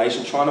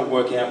Revelation, trying to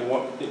work out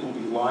what it will be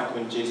like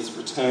when Jesus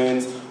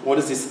returns, what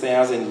is this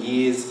 1,000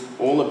 years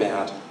all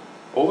about,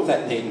 all of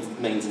that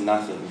means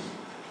nothing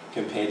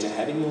compared to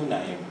having your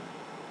name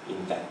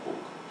in that book.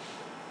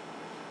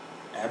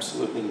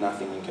 Absolutely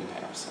nothing in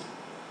comparison.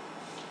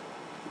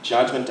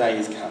 Judgment day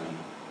is coming.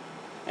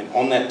 And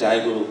on that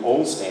day, we will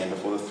all stand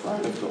before the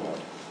throne of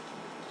God.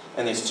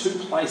 And there's two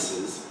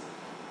places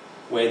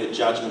where the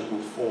judgment will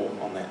fall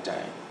on that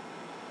day.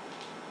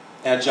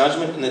 Our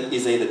judgment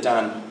is either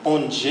done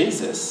on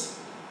Jesus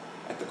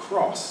at the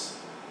cross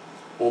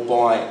or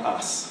by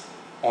us,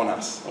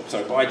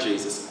 by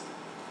Jesus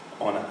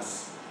on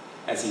us,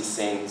 as he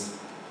sends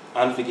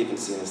unforgiven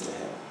sinners to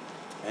hell.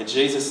 And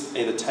Jesus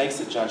either takes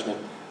the judgment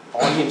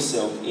on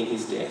himself in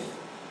his death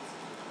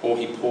or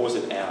he pours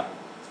it out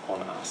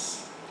on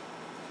us.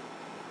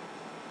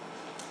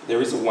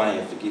 There is a way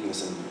of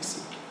forgiveness and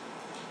mercy,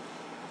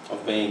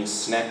 of being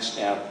snatched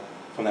out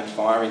from that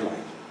fiery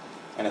lake,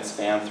 and it's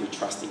found through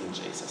trusting in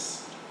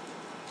Jesus.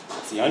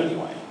 It's the only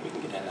way we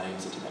can get our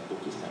names into that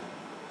book, isn't it?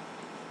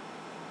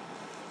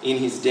 In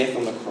his death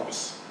on the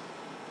cross,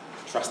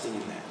 trusting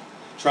in that,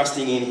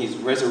 trusting in his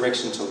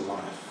resurrection to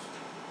life.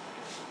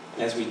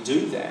 And as we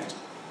do that,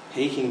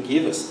 he can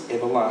give us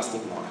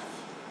everlasting life.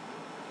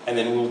 And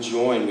then we'll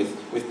join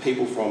with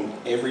people from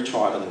every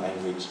tribe and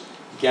language,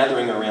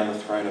 gathering around the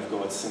throne of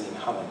God, singing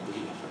Hallelujah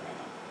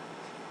forever.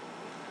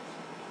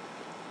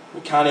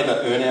 We can't ever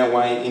earn our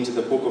way into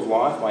the book of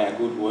life by our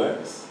good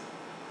works.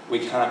 We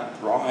can't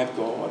bribe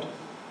God.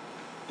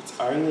 It's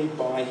only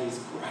by his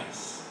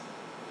grace,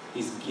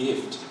 his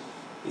gift,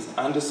 his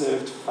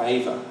undeserved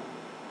favour,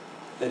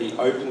 that he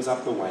opens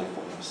up the way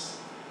for us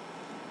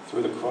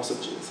through the cross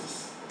of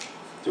Jesus,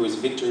 through his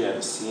victory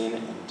over sin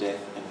and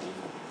death and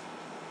evil.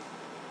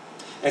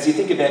 As you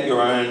think about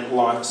your own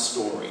life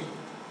story,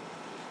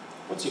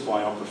 what's your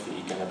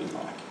biography going to be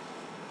like?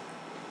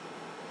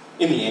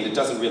 In the end, it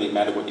doesn't really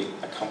matter what your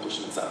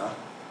accomplishments are,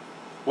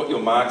 what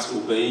your marks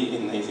will be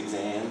in these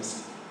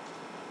exams.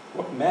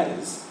 What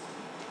matters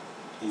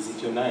is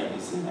if your name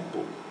is in that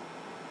book.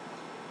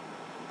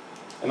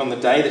 And on the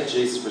day that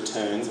Jesus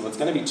returns, well, it's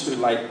going to be too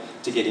late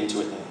to get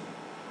into it now.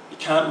 You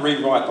can't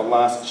rewrite the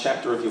last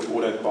chapter of your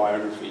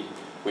autobiography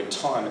when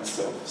time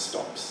itself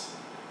stops.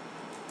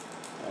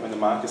 And when the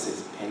marker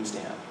says pen's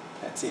down,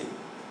 that's it.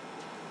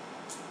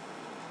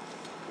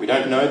 We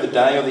don't know the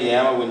day or the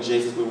hour when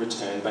Jesus will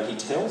return, but he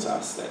tells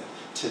us that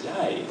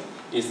today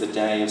is the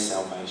day of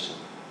salvation.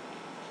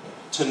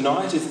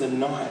 Tonight is the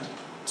night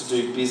to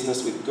do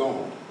business with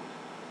God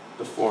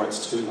before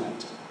it's too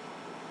late.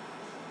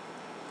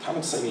 Come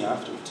and see me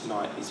after.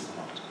 Tonight is your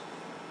night.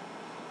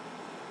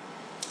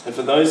 And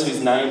for those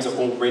whose names are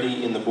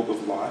already in the book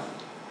of life,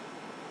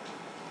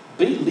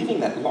 be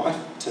living that life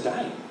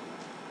today.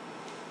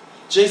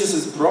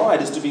 Jesus'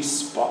 bride is to be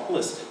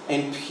spotless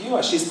and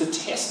pure. She's to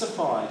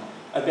testify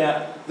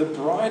about the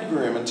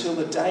bridegroom until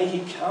the day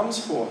he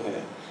comes for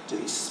her, to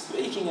be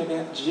speaking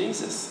about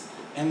Jesus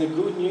and the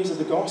good news of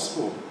the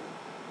gospel.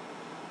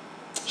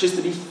 She's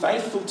to be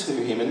faithful to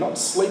him and not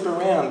sleep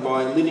around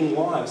by living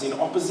lives in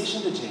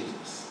opposition to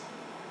Jesus.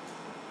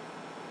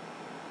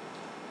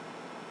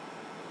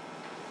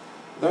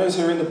 Those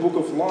who are in the book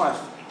of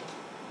life,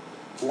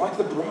 like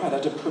the bride, are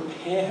to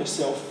prepare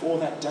herself for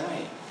that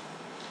day.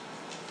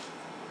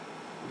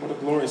 What a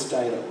glorious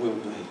day that will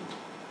be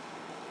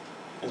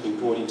as we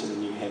brought into the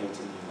new heavens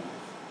and new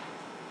earth.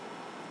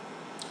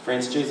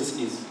 Friends, Jesus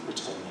is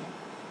returning.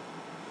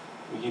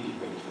 Will you be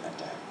ready for that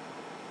day?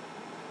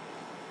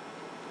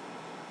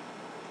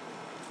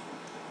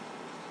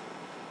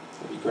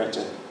 It'll be great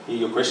to hear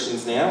your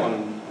questions now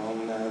on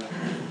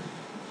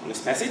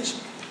this passage.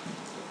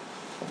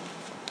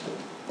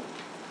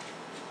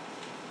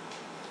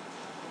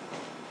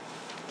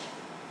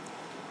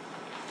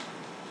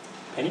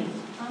 Penny?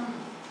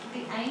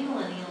 The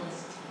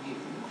amillennialist view,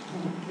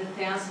 the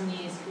 1,000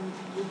 years,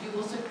 would you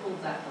also call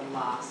that the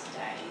last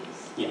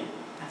days? Yeah.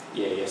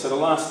 Yeah. So the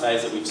last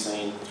days that we've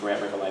seen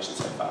throughout Revelation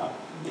so far.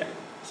 Yeah,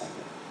 same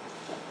thing.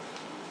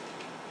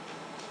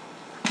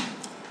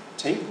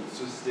 T?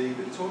 So Steve,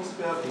 it talks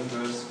about in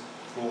verse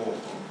 4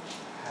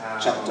 how...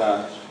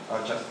 Chapter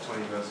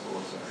 20 verse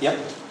 4, sorry. Yep.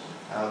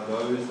 How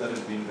those that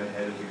have been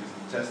beheaded because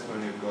of the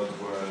testimony of God's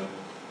word,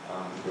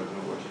 who have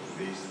not worshipped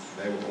the beast,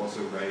 they were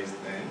also raised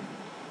then.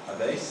 Are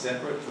they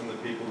separate from the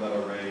people that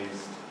are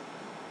raised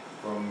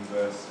from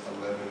verse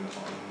 11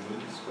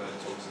 onwards, where it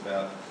talks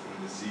about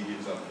when the sea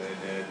gives up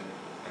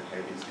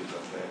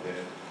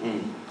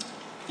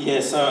Yeah,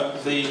 so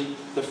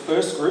the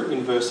first group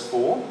in verse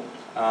 4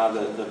 are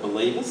the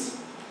believers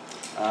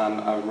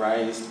are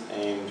raised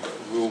and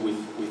rule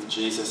with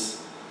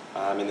Jesus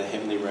in the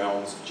heavenly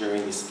realms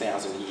during this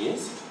 1,000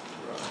 years.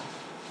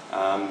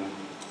 Right.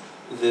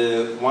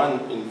 The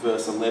one in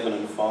verse 11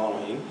 and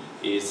following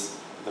is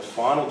the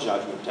final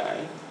judgment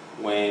day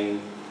when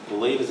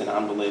believers and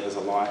unbelievers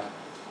alike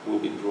will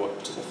be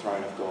brought to the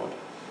throne of God.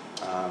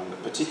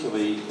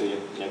 Particularly,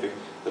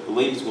 the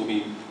believers will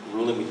be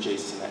ruling with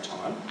Jesus in that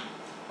time.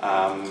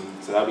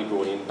 So they'll be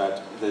brought in,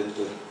 but the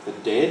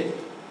dead,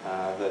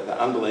 the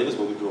unbelievers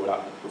will be brought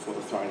up before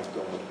the throne of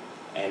God,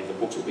 and the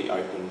books will be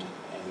opened.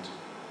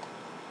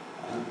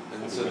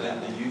 And so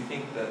then, do you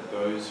think that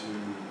those who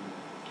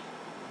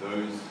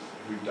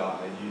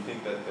die, do you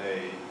think that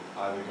they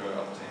either go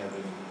up to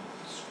heaven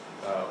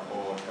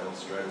or hell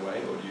straight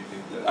away, or do you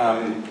think that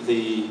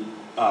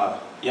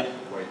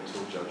wait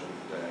till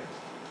Judgment Day?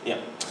 Yeah.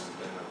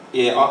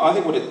 Yeah, I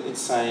think what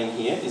it's saying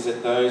here is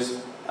that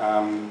those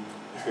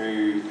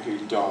who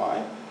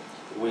die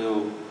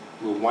will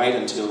wait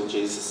until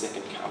Jesus'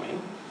 second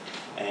coming,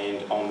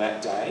 and on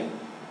that day,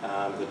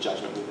 the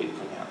judgment will be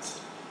pronounced.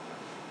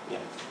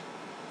 Yeah.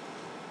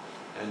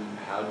 And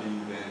how do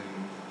you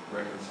then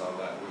reconcile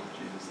that with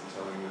Jesus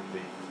telling the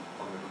thief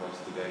on the cross,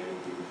 today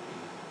you'll be with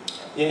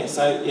me? And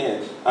so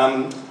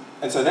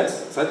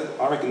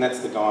I reckon that's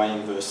the guy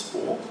in verse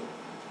 4,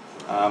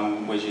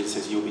 where Jesus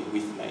says, "You'll be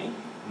with me."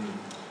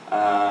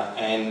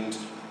 And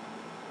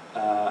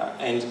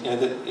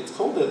it's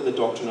called the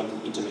doctrine of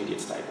the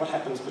intermediate state. What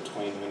happens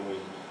between when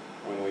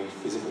we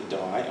physically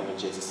die and when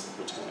Jesus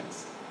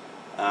returns?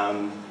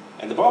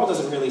 And the Bible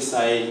doesn't really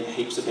say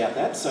heaps about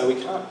that, so we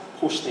can't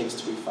push things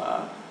too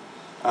far.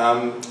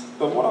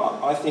 But what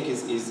I think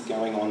is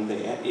going on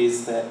there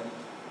is that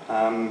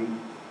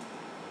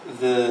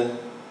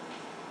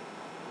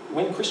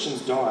when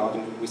Christians die,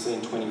 like we see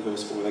in 20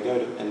 verse 4, they go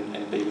to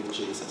and be with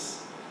Jesus.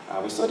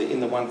 We saw it in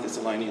the 1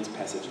 Thessalonians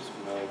passage as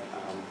well.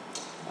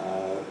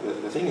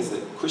 The thing is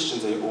that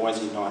Christians are always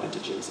united to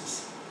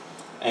Jesus.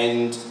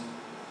 And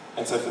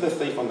so for the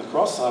thief on the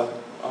cross, I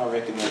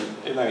reckon that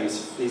even though he's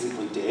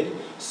physically dead,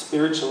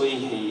 spiritually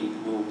he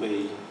will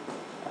be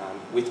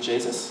with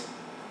Jesus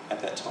at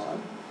that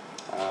time.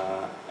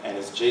 And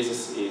as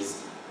Jesus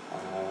is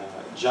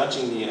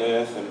judging the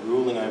earth and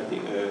ruling over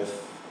the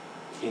earth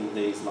in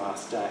these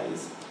last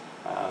days,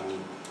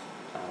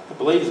 the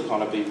believers will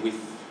kind of be who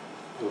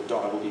have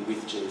died will be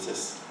with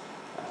Jesus,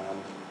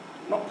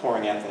 not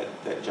pouring out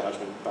that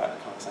judgment, but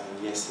kind of saying,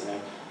 yes,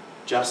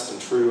 just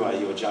and true are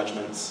your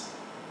judgments,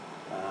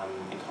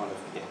 and kind of,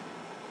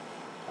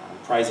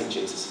 praising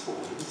Jesus for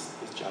his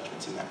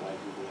judgments in that way.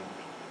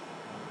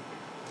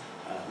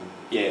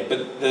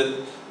 But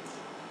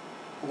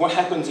what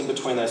happens in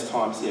between those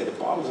times, the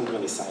Bible doesn't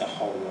really say a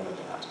whole lot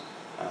about.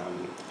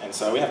 And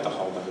so we have to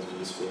hold those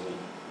views fairly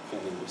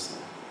loosely.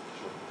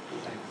 Sure.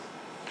 Yeah. Thanks.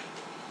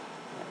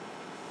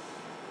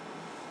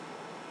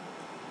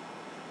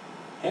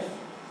 F?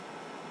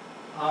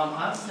 I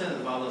understand that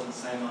the Bible doesn't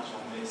say much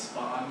on this,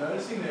 but I'm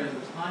noticing there is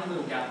a tiny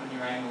little gap in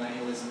your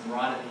amillennialism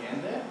right at the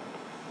end there,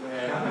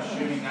 where I'm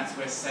assuming that's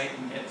where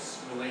Satan gets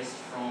released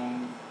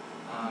from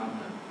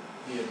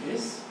the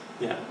abyss.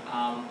 Yeah.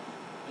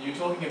 You're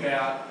talking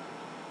about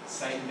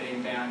Satan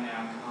being bound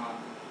now and can't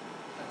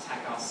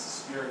attack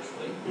us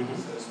spiritually,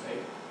 so to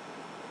speak.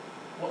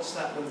 What's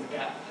that little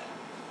gap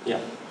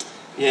there?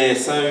 Yeah,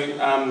 so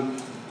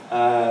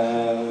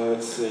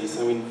let's see.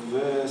 So in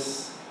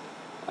verse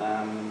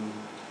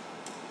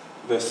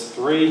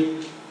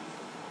 3,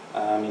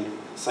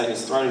 Satan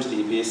is thrown into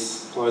the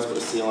abyss, closed, put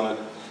a seal on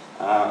it.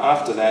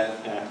 After that,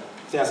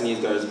 1,000 years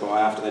goes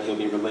by. After that, he'll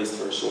be released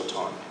for a short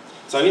time.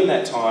 So in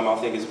that time, I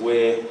think is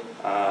where we've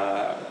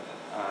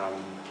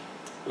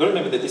got to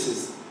remember that this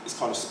is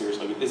kind of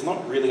spiritual. There's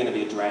not really going to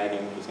be a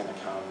dragon who's going to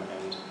come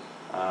and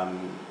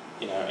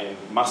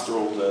muster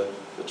all the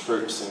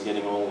troops and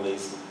getting all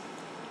these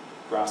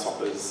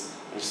grasshoppers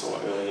we saw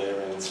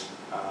earlier and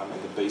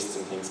the beasts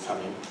and things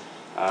coming.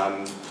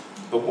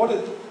 But what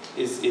it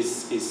is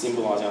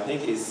symbolising, I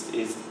think,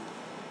 is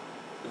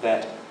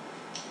that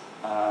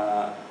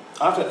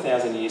after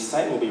 1,000 years,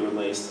 Satan will be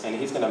released and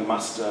he's going to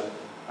muster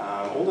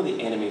all of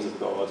the enemies of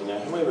God,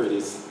 whoever it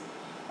is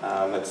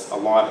that's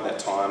alive at that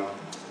time,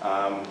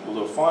 will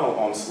do a final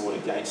onslaught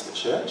against the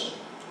church,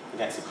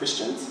 against the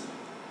Christians.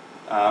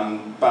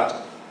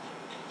 But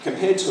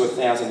compared to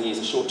 1,000 years,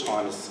 a short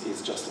time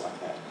is just like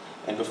that.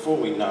 And before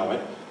we know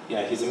it,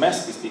 he's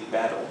amassed this big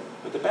battle,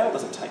 but the battle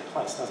doesn't take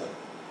place, does it?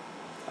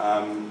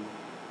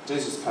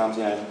 Jesus comes,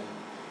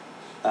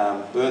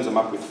 burns them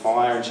up with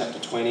fire in chapter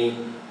 20,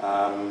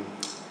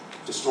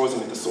 destroys them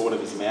with the sword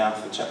of his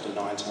mouth in chapter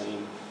 19,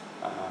 in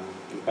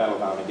the Battle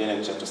of Armageddon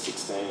in chapter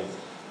 16.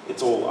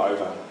 It's all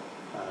over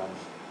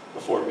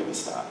before it really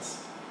starts.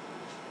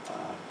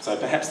 So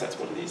perhaps that's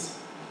what it is,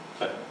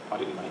 but I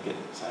didn't make it,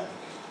 so I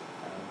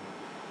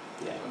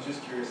was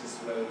just curious as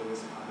to whether there was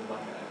kind of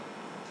like a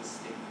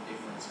distinct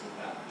difference with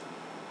that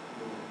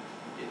little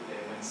bit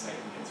there when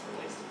Satan gets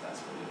released, if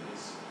that's what it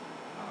is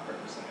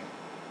representing.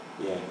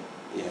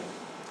 Yeah,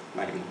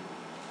 maybe.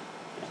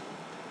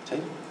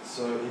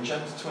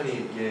 chapter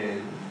 20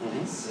 again,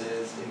 Mhm. it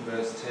says in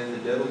verse 10,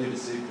 the devil who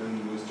deceived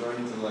them was thrown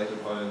into the lake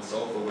of fire and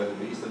sulfur where the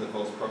beast and the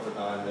false prophet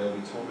are, and they will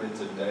be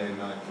tormented day and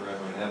night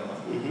forever and ever.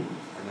 Mhm.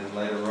 And then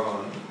later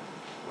on,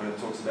 when it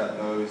talks about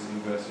those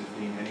in verse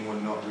 15,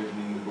 anyone not written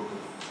in the book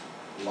of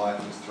life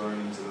was thrown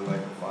into the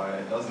lake of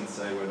fire, it doesn't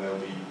say where they'll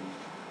be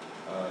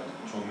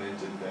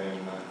tormented day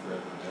and night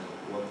forever and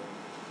ever.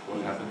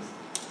 What happens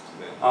to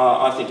them?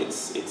 I think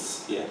it's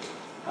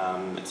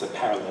a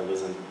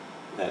parallelism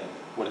that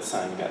what it's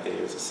saying about there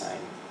is the same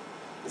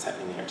that's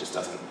happening there. It just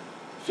doesn't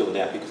fill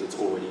it out because it's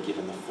already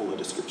given the fuller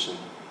description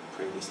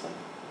previously.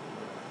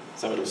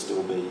 So it'll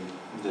still be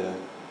the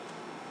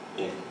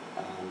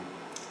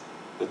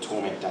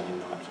torment day and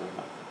night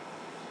forever.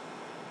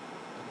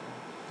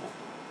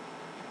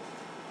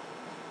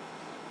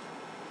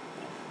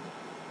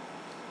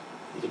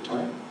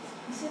 Victoria?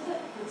 You said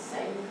that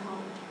Satan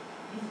can't,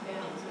 he's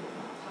bound, so he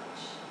can't touch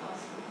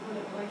us,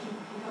 whatever, like he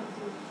can't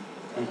do it.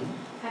 Mhm.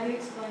 How do you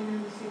explain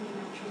then the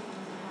supernatural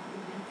things that happen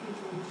when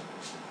people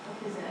are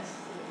possessed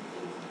and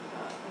things like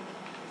that? Like,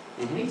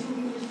 are you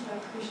talking just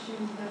about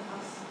Christians, about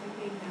us, like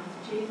being bound to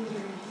Jesus,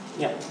 or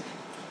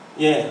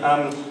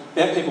Yeah.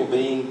 About people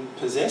being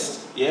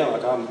possessed, I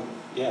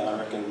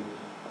reckon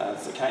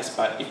it's the case.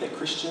 But if they're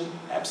Christian,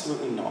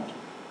 absolutely not.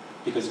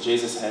 Because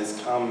Jesus has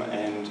come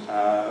and,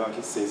 like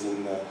it says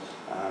in the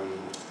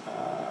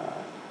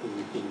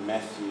in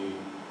Matthew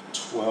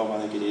 12, I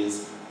think it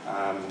is,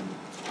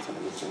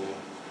 something that's in there.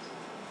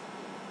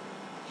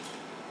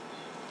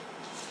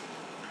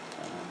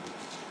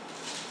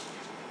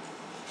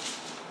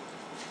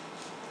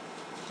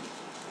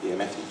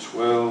 Matthew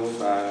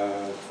 12,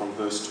 from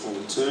verse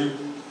 22,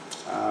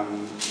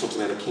 talks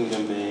about a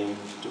kingdom being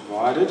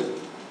divided,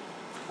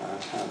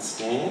 can't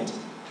stand.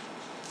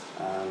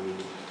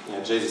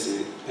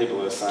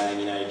 People are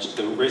saying,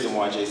 the reason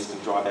why Jesus can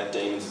drive out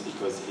demons is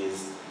because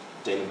he's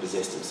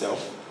demon-possessed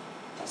himself.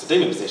 So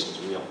demon possession is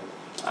real.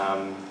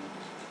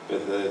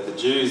 But the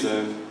Jews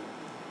are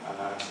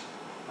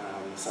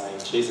saying,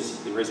 Jesus,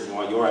 the reason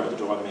why you're able to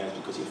drive them out is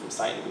because you're from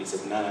Satan. But he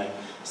says, no,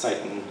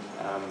 Satan...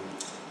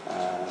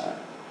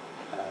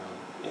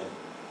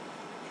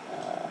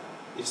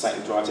 if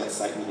Satan drives out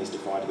Satan, he's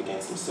divided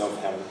against himself.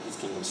 How will his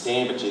kingdom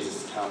stand? But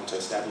Jesus has come to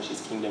establish his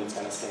kingdom. It's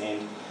going to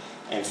stand.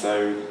 And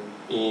so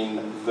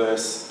in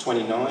verse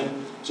 29,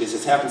 Jesus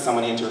says, how can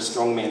someone enter a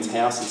strong man's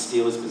house and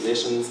steal his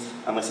possessions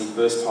unless he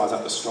first ties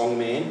up the strong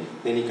man?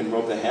 Then he can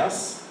rob the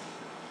house.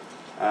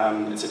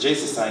 And so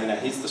Jesus is saying,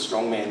 he's the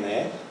strong man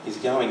there. He's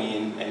going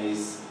in and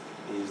he's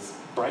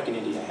breaking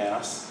into your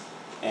house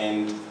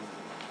and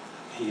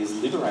he is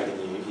liberating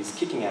you. He's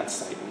kicking out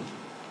Satan.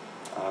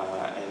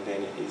 And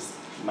then is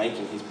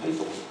making his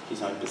people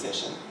his own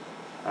possession.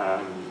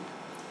 So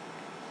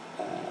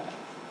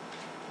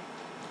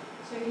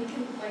he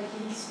can,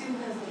 he still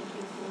has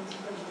influence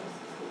over us,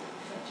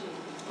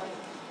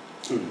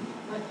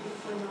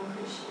 if we're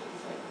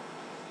non-Christians,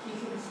 he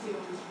can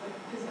still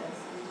possess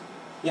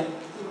and do a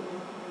lot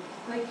of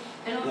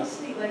and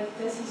obviously,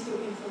 does he still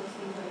influence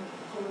things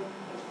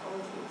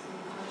politics and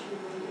country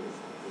leaders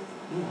and things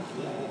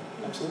like that?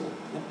 Absolutely.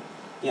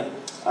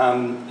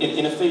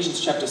 In Ephesians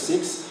chapter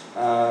 6,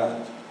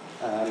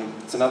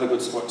 it's another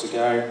good spot to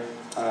go.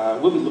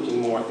 We'll be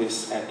looking more at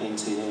this at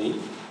NTE.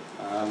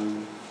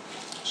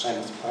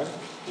 Shameless plug,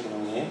 get it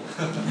on there.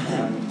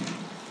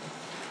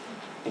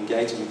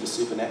 Engaging with the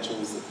supernatural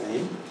is the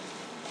theme.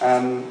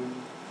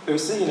 We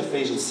see in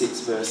Ephesians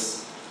 6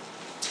 verse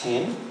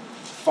 10,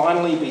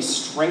 finally be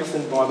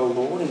strengthened by the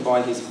Lord and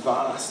by his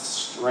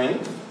vast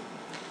strength.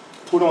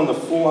 Put on the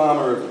full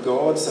armour of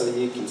God so that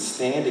you can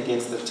stand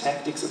against the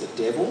tactics of the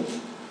devil.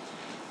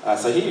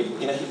 So here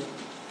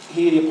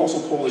the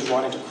Apostle Paul is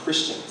writing to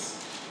Christians.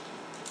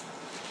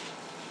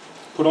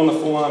 Put on the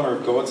full armour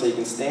of God so you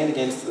can stand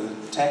against the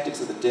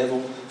tactics of the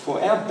devil.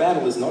 For our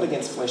battle is not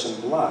against flesh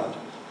and blood,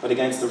 but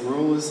against the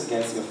rulers,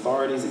 against the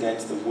authorities,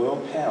 against the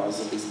world powers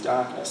of this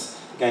darkness,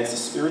 against the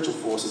spiritual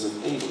forces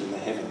of evil in the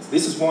heavens.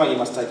 This is why you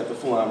must take up the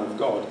full armour of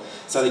God,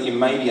 so that you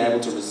may be able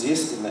to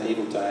resist in the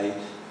evil day,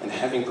 and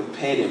having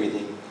prepared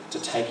everything, to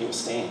take your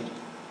stand.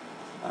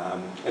 Now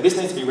this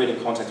needs to be read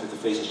in context with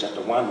Ephesians chapter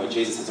 1, where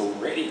Jesus has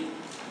already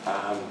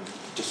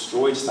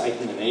destroyed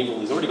Satan and evil.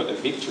 He's already got the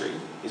victory.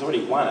 He's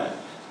already won it.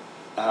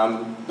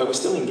 But we're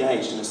still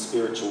engaged in a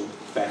spiritual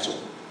battle.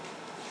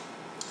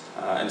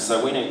 And so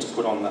we need to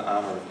put on the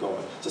armour of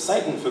God. So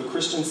for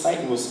Christians,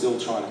 Satan will still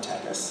try and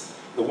attack us.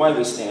 The way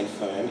we stand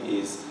firm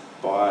is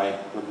by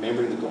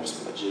remembering the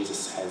gospel that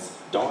Jesus has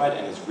died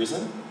and has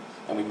risen,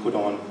 and we put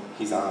on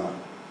his armour.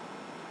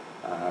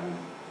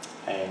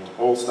 And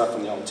all stuff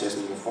from the Old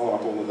Testament, you can follow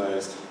up all of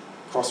those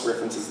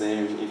cross-references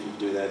there if you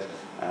do that.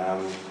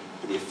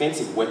 But the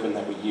offensive weapon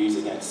that we use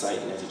against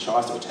Satan as he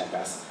tries to attack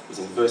us is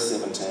in verse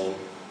 17,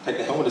 take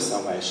the helmet of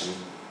salvation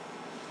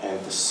and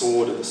the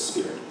sword of the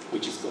Spirit,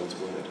 which is God's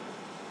word.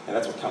 And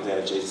that's what comes out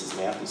of Jesus'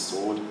 mouth, his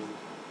sword.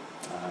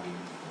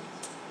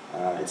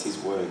 It's his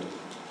word.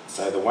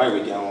 So the way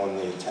we go on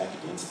the attack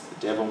against the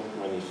devil,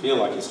 when you feel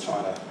like he's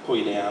trying to pull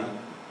you down,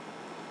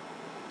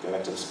 go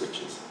back to the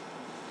scriptures.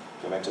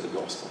 Go back to the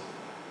gospel.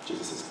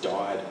 Jesus has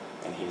died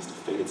and he has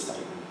defeated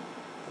Satan,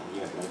 and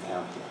you have no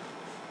power here.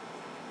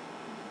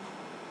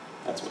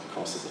 That's what the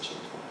cross has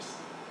achieved for us.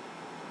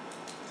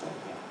 So,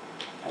 yeah.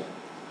 Okay.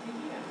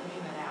 Thinking about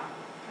living that out,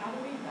 how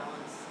do we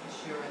balance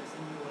assurance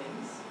and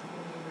rulings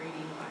when we're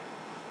reading like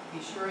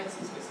the assurance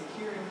is we're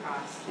secure in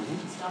Christ,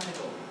 it's done it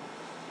all.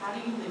 How do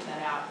you live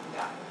that out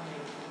without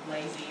becoming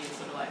lazy and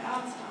sort of like,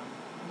 oh, it's done,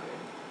 I'm good.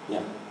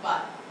 Yeah.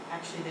 But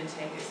actually then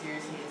take it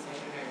seriously and say,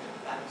 no,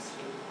 that is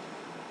still.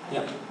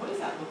 Yeah. What does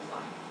that look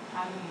like?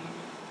 How do you,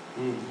 I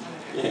don't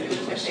know, Yeah, feel the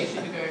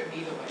temptation to go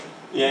either way?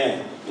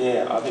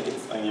 Yeah, I think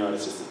it's, and you're right,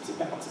 it's a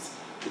balance.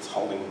 It's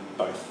holding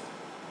both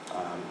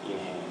in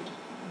hand.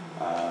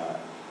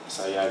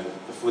 So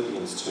the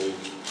Philippians 2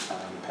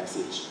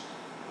 passage,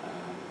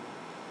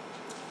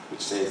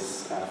 which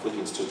says,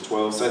 Philippians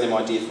 2:12, so then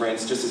my dear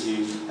friends, just as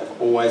you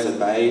have always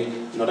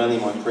obeyed, not only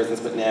in my presence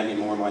but now even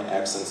more in my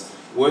absence,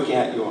 work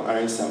out your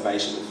own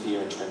salvation with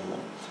fear and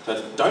trembling.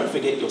 So don't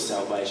forget your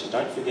salvation,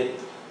 don't forget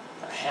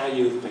how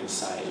you've been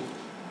saved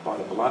by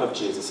the blood of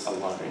Jesus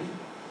alone.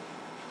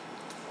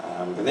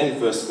 But then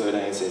verse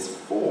 13 says,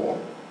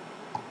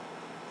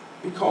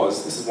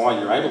 because, this is why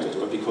you're able to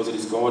do it, because it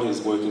is God who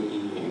is working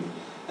in you,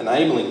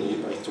 enabling you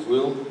both to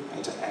will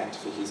and to act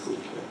for his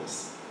good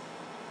purpose.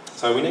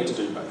 So we need to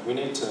do both. We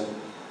need to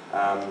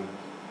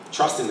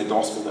trust in the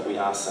gospel that we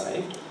are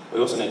saved. We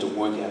also need to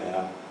work out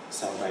our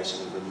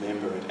salvation and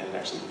remember it and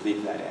actually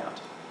live that out.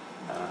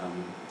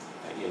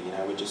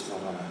 We're just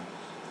not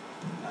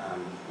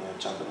on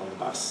jumping on the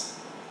bus,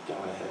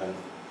 going to heaven,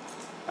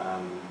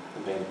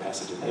 and being a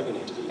passenger there. We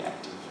need to be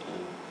active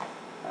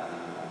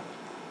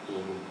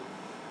in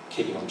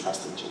keeping on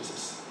trusting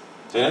Jesus.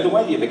 So the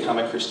way you become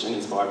a Christian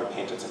is by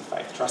repentance and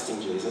faith, trusting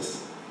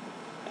Jesus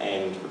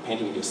and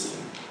repenting of your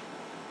sin.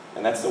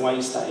 And that's the way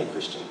you stay a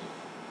Christian.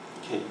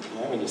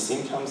 When your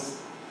sin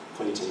comes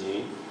clear to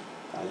you,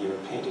 you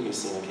repent of your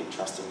sin and keep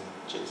trusting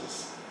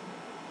Jesus.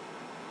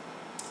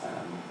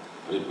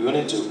 But we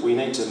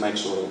need to make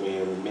sure that we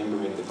are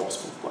remembering the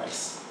gospel of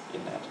grace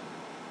in that.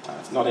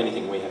 It's not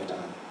anything we have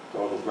done.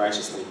 God will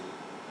graciously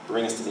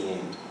bring us to the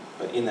end,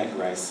 but in that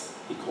grace,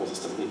 he calls us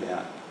to live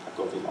out a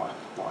godly life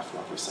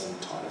like we've seen in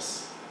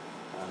Titus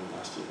in the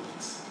last few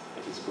weeks.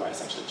 That his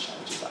grace actually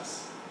changes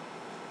us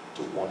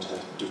to want to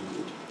do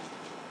good,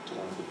 to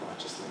want to live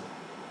righteously.